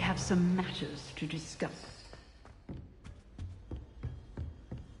believe we have some matters to discuss.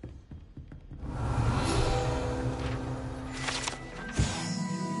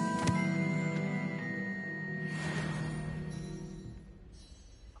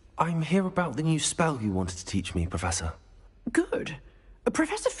 I'm here about the new spell you wanted to teach me, Professor. Good.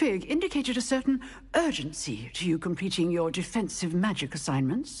 Professor Fig indicated a certain urgency to you completing your defensive magic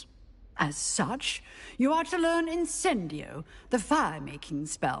assignments. As such, you are to learn Incendio, the fire-making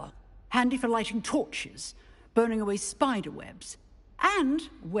spell, handy for lighting torches, burning away spider webs, and,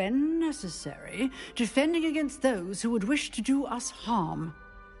 when necessary, defending against those who would wish to do us harm.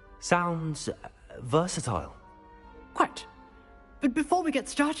 Sounds versatile. Quite. But before we get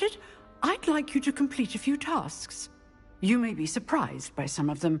started, I'd like you to complete a few tasks. You may be surprised by some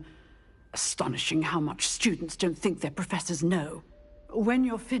of them. Astonishing how much students don't think their professors know. When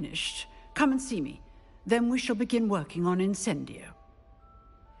you're finished, come and see me. Then we shall begin working on Incendio.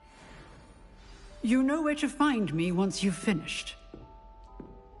 You know where to find me once you've finished.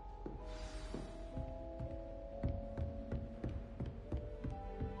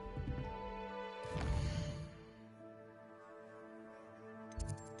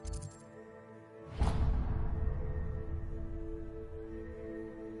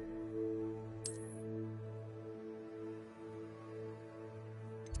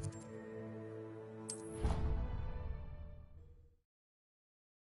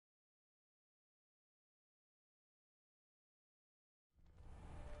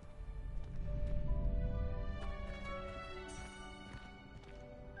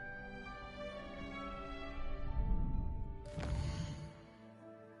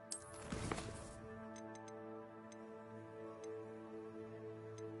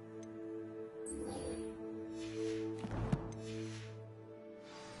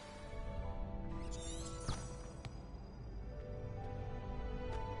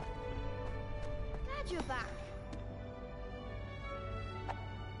 You're back.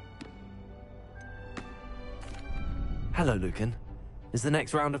 Hello, Lucan. Is the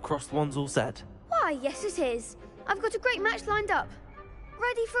next round of crossed wands all set? Why, yes it is. I've got a great match lined up.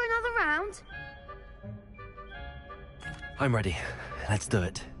 Ready for another round? I'm ready. Let's do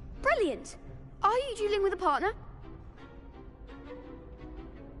it. Brilliant. Are you dueling with a partner?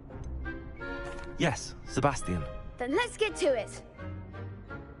 Yes, Sebastian. Then let's get to it.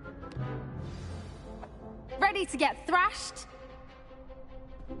 Ready to get thrashed?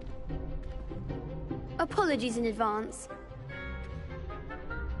 Apologies in advance.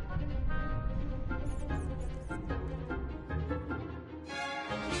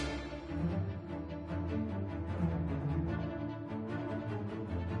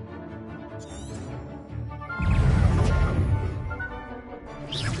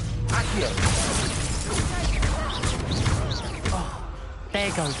 Oh,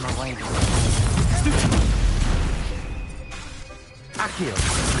 there goes my way. Accio.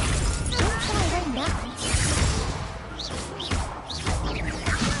 Don't try right now.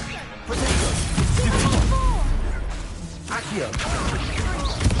 Accio.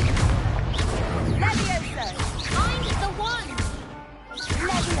 Leviosa! I'm the one!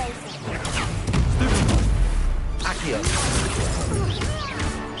 Leviosa! Accio.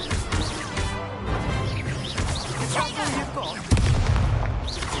 Take all you've got!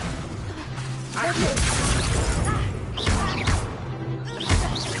 Accio.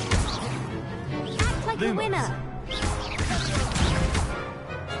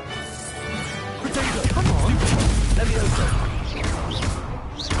 Levioso.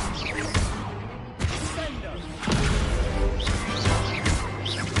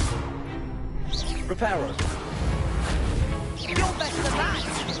 Reparo. You're better than that!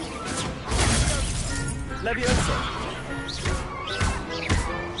 Levioso.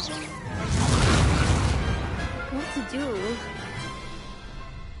 What's a duel?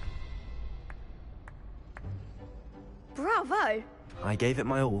 Bravo! I gave it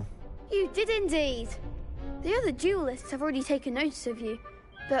my all. You did indeed. The other duelists have already taken notice of you,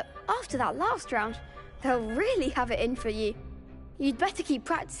 but after that last round, they'll really have it in for you. You'd better keep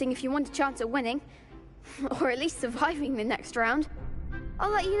practicing if you want a chance at winning, or at least surviving the next round. I'll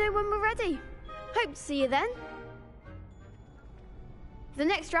let you know when we're ready. Hope to see you then. The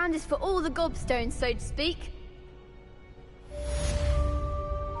next round is for all the gobstones, so to speak.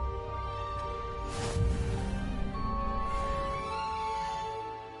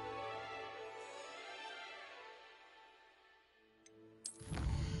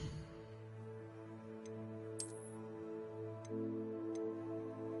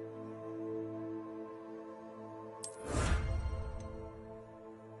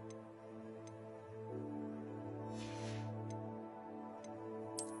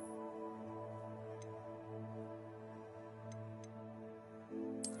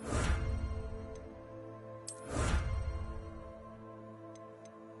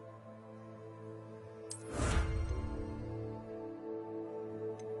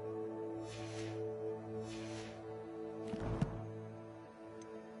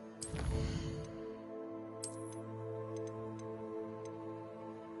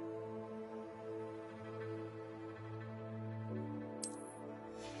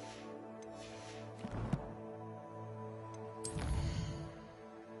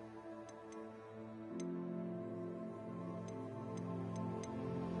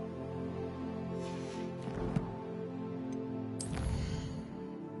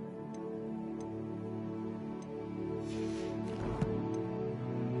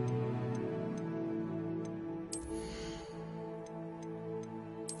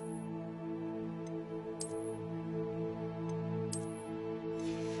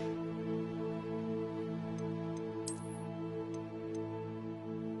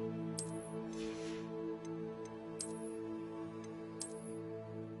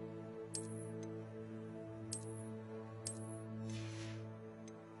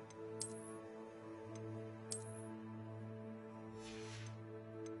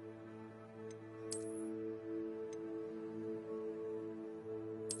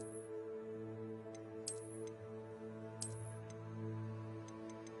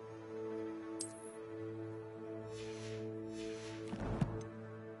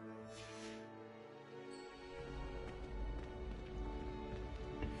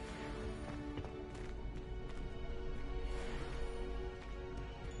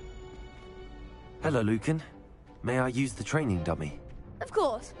 Hello, Lucan. May I use the training dummy? Of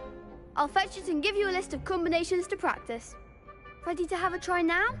course. I'll fetch it and give you a list of combinations to practice. Ready to have a try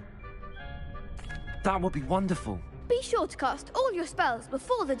now? That would be wonderful. Be sure to cast all your spells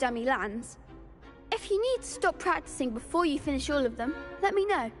before the dummy lands. If you need to stop practicing before you finish all of them, let me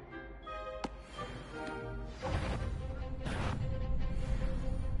know.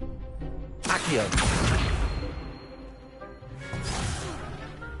 Accio.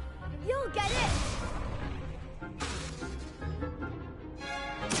 You'll get it!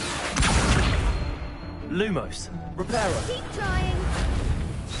 Lumos. Reparo. Keep trying.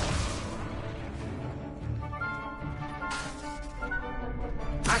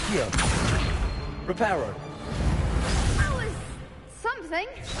 Accio. Reparo. That was something.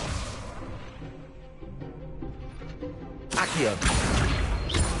 Accio.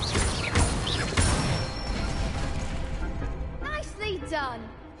 Nicely done.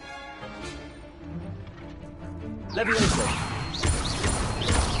 Levioso.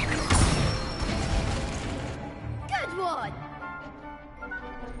 Good one.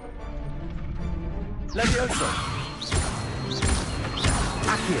 Levioso.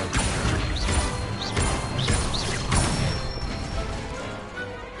 Accio.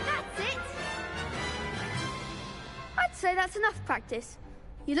 That's it. I'd say that's enough practice.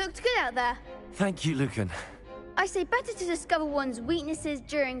 You looked good out there. Thank you, Lucan. I say better to discover one's weaknesses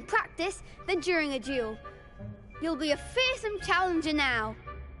during practice than during a duel. You'll be a fearsome challenger now.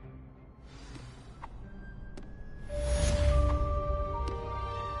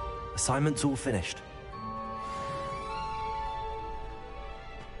 Assignment's all finished.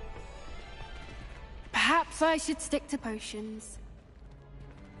 Perhaps I should stick to potions.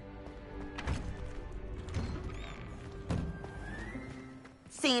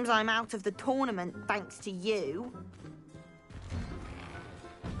 Seems I'm out of the tournament thanks to you.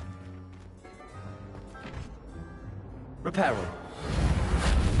 Reparo.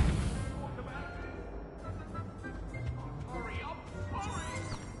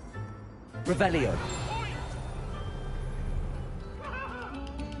 Revelio.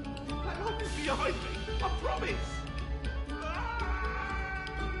 That light is behind me, I promise!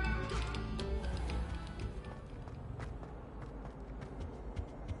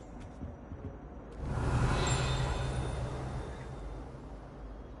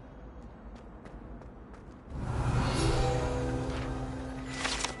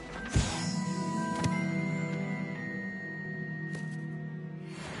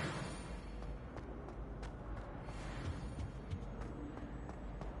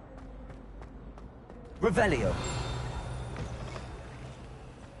 Revelio.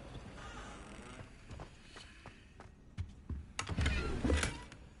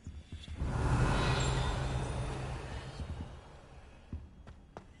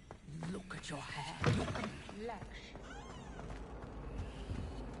 Look at your hair, your complexion.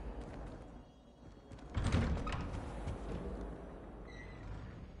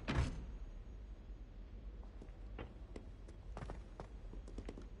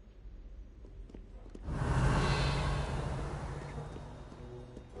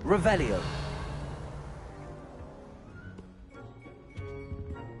 Revelio.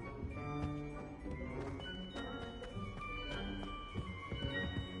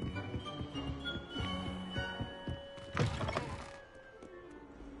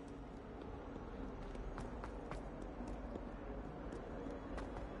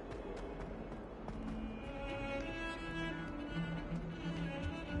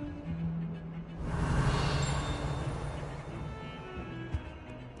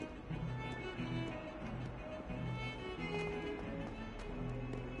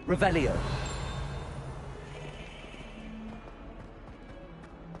 Revelio.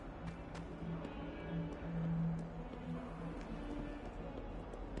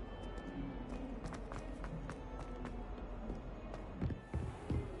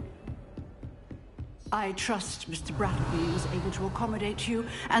 I trust Mr. Brattleby was able to accommodate you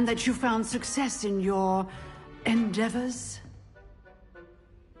and that you found success in your endeavors.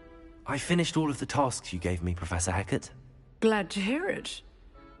 I finished all of the tasks you gave me, Professor Hecat. Glad to hear it.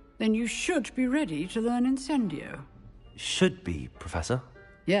 Then you should be ready to learn Incendio. Should be, Professor.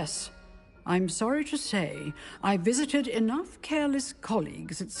 Yes. I'm sorry to say I visited enough careless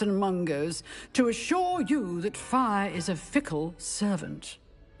colleagues at St. Mungo's to assure you that fire is a fickle servant.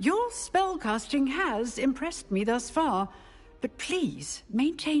 Your spellcasting has impressed me thus far, but please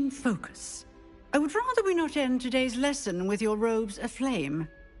maintain focus. I would rather we not end today's lesson with your robes aflame.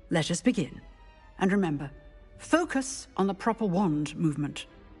 Let us begin. And remember, focus on the proper wand movement.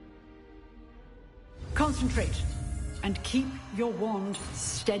 Concentrate and keep your wand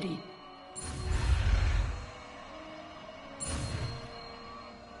steady.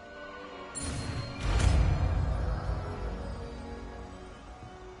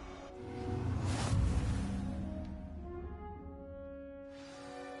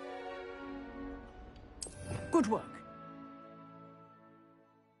 Good work.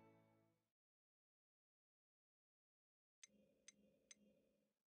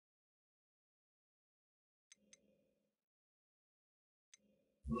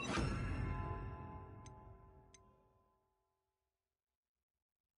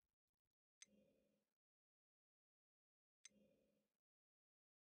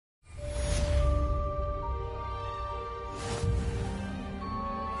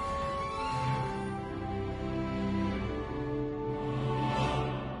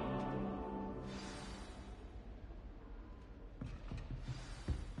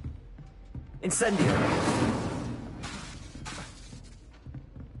 Incendio.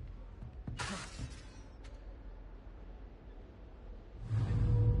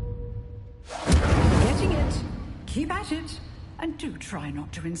 Getting it. Keep at it. And do try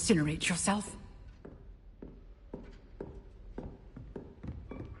not to incinerate yourself.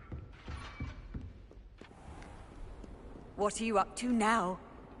 What are you up to now?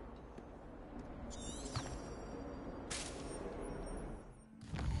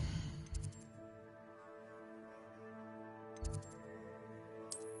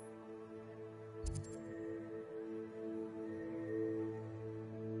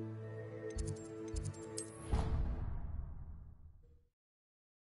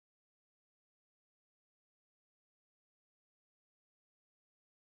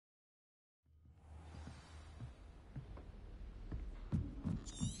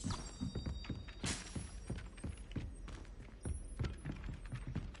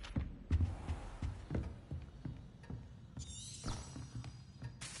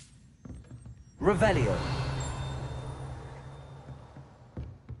 Revelio.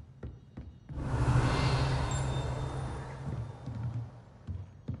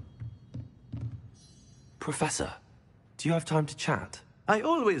 Professor, do you have time to chat? I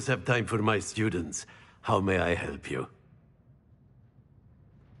always have time for my students. How may I help you?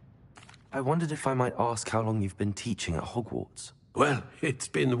 I wondered if I might ask how long you've been teaching at Hogwarts. Well, it's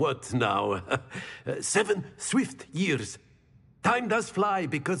been what now? 7 swift years. Time does fly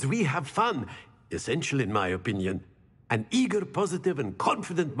because we have fun, essential in my opinion. An eager, positive, and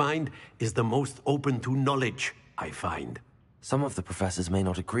confident mind is the most open to knowledge, I find. Some of the professors may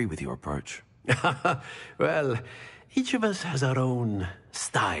not agree with your approach. Well, each of us has our own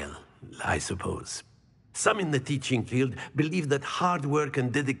style, I suppose. Some in the teaching field believe that hard work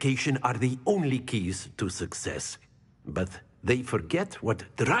and dedication are the only keys to success. But they forget what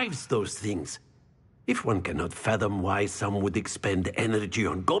drives those things. If one cannot fathom why some would expend energy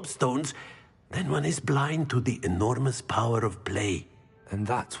on gobstones, then one is blind to the enormous power of play. And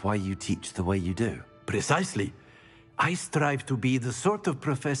that's why you teach the way you do? Precisely. I strive to be the sort of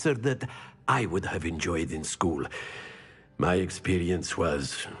professor that I would have enjoyed in school. My experience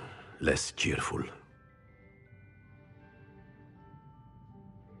was less cheerful.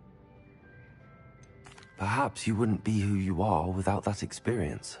 Perhaps you wouldn't be who you are without that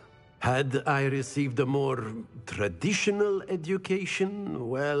experience. Had I received a more traditional education,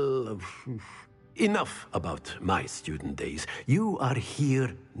 well, enough about my student days. You are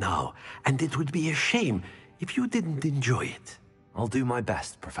here now, and it would be a shame if you didn't enjoy it. I'll do my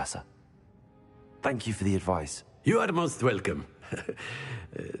best, Professor. Thank you for the advice. You are most welcome.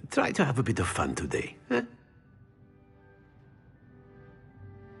 Try to have a bit of fun today. Huh?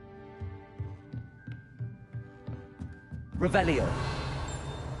 Revelio.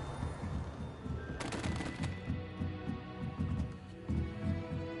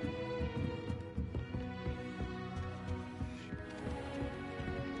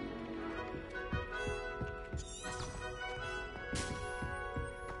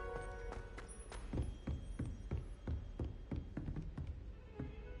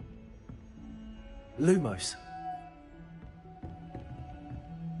 Lumos.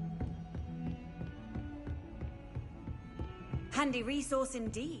 Handy resource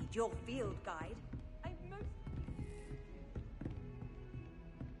indeed, your field guide.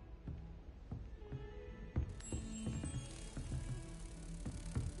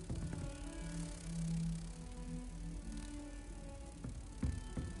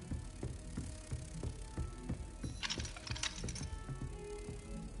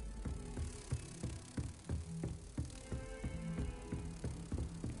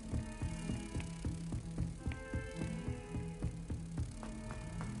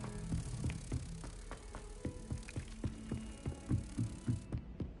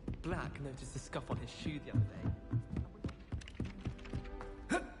 Black noticed a scuff on his shoe the other day.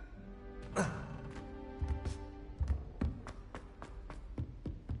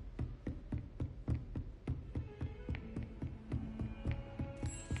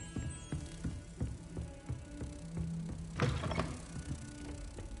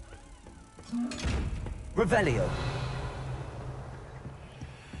 Revelio.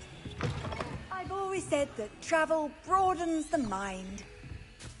 I've always said that travel broadens the mind.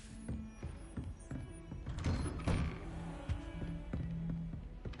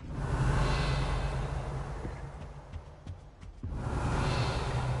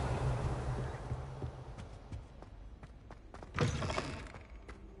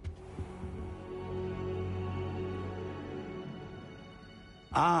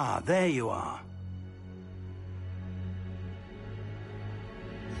 Ah, there you are.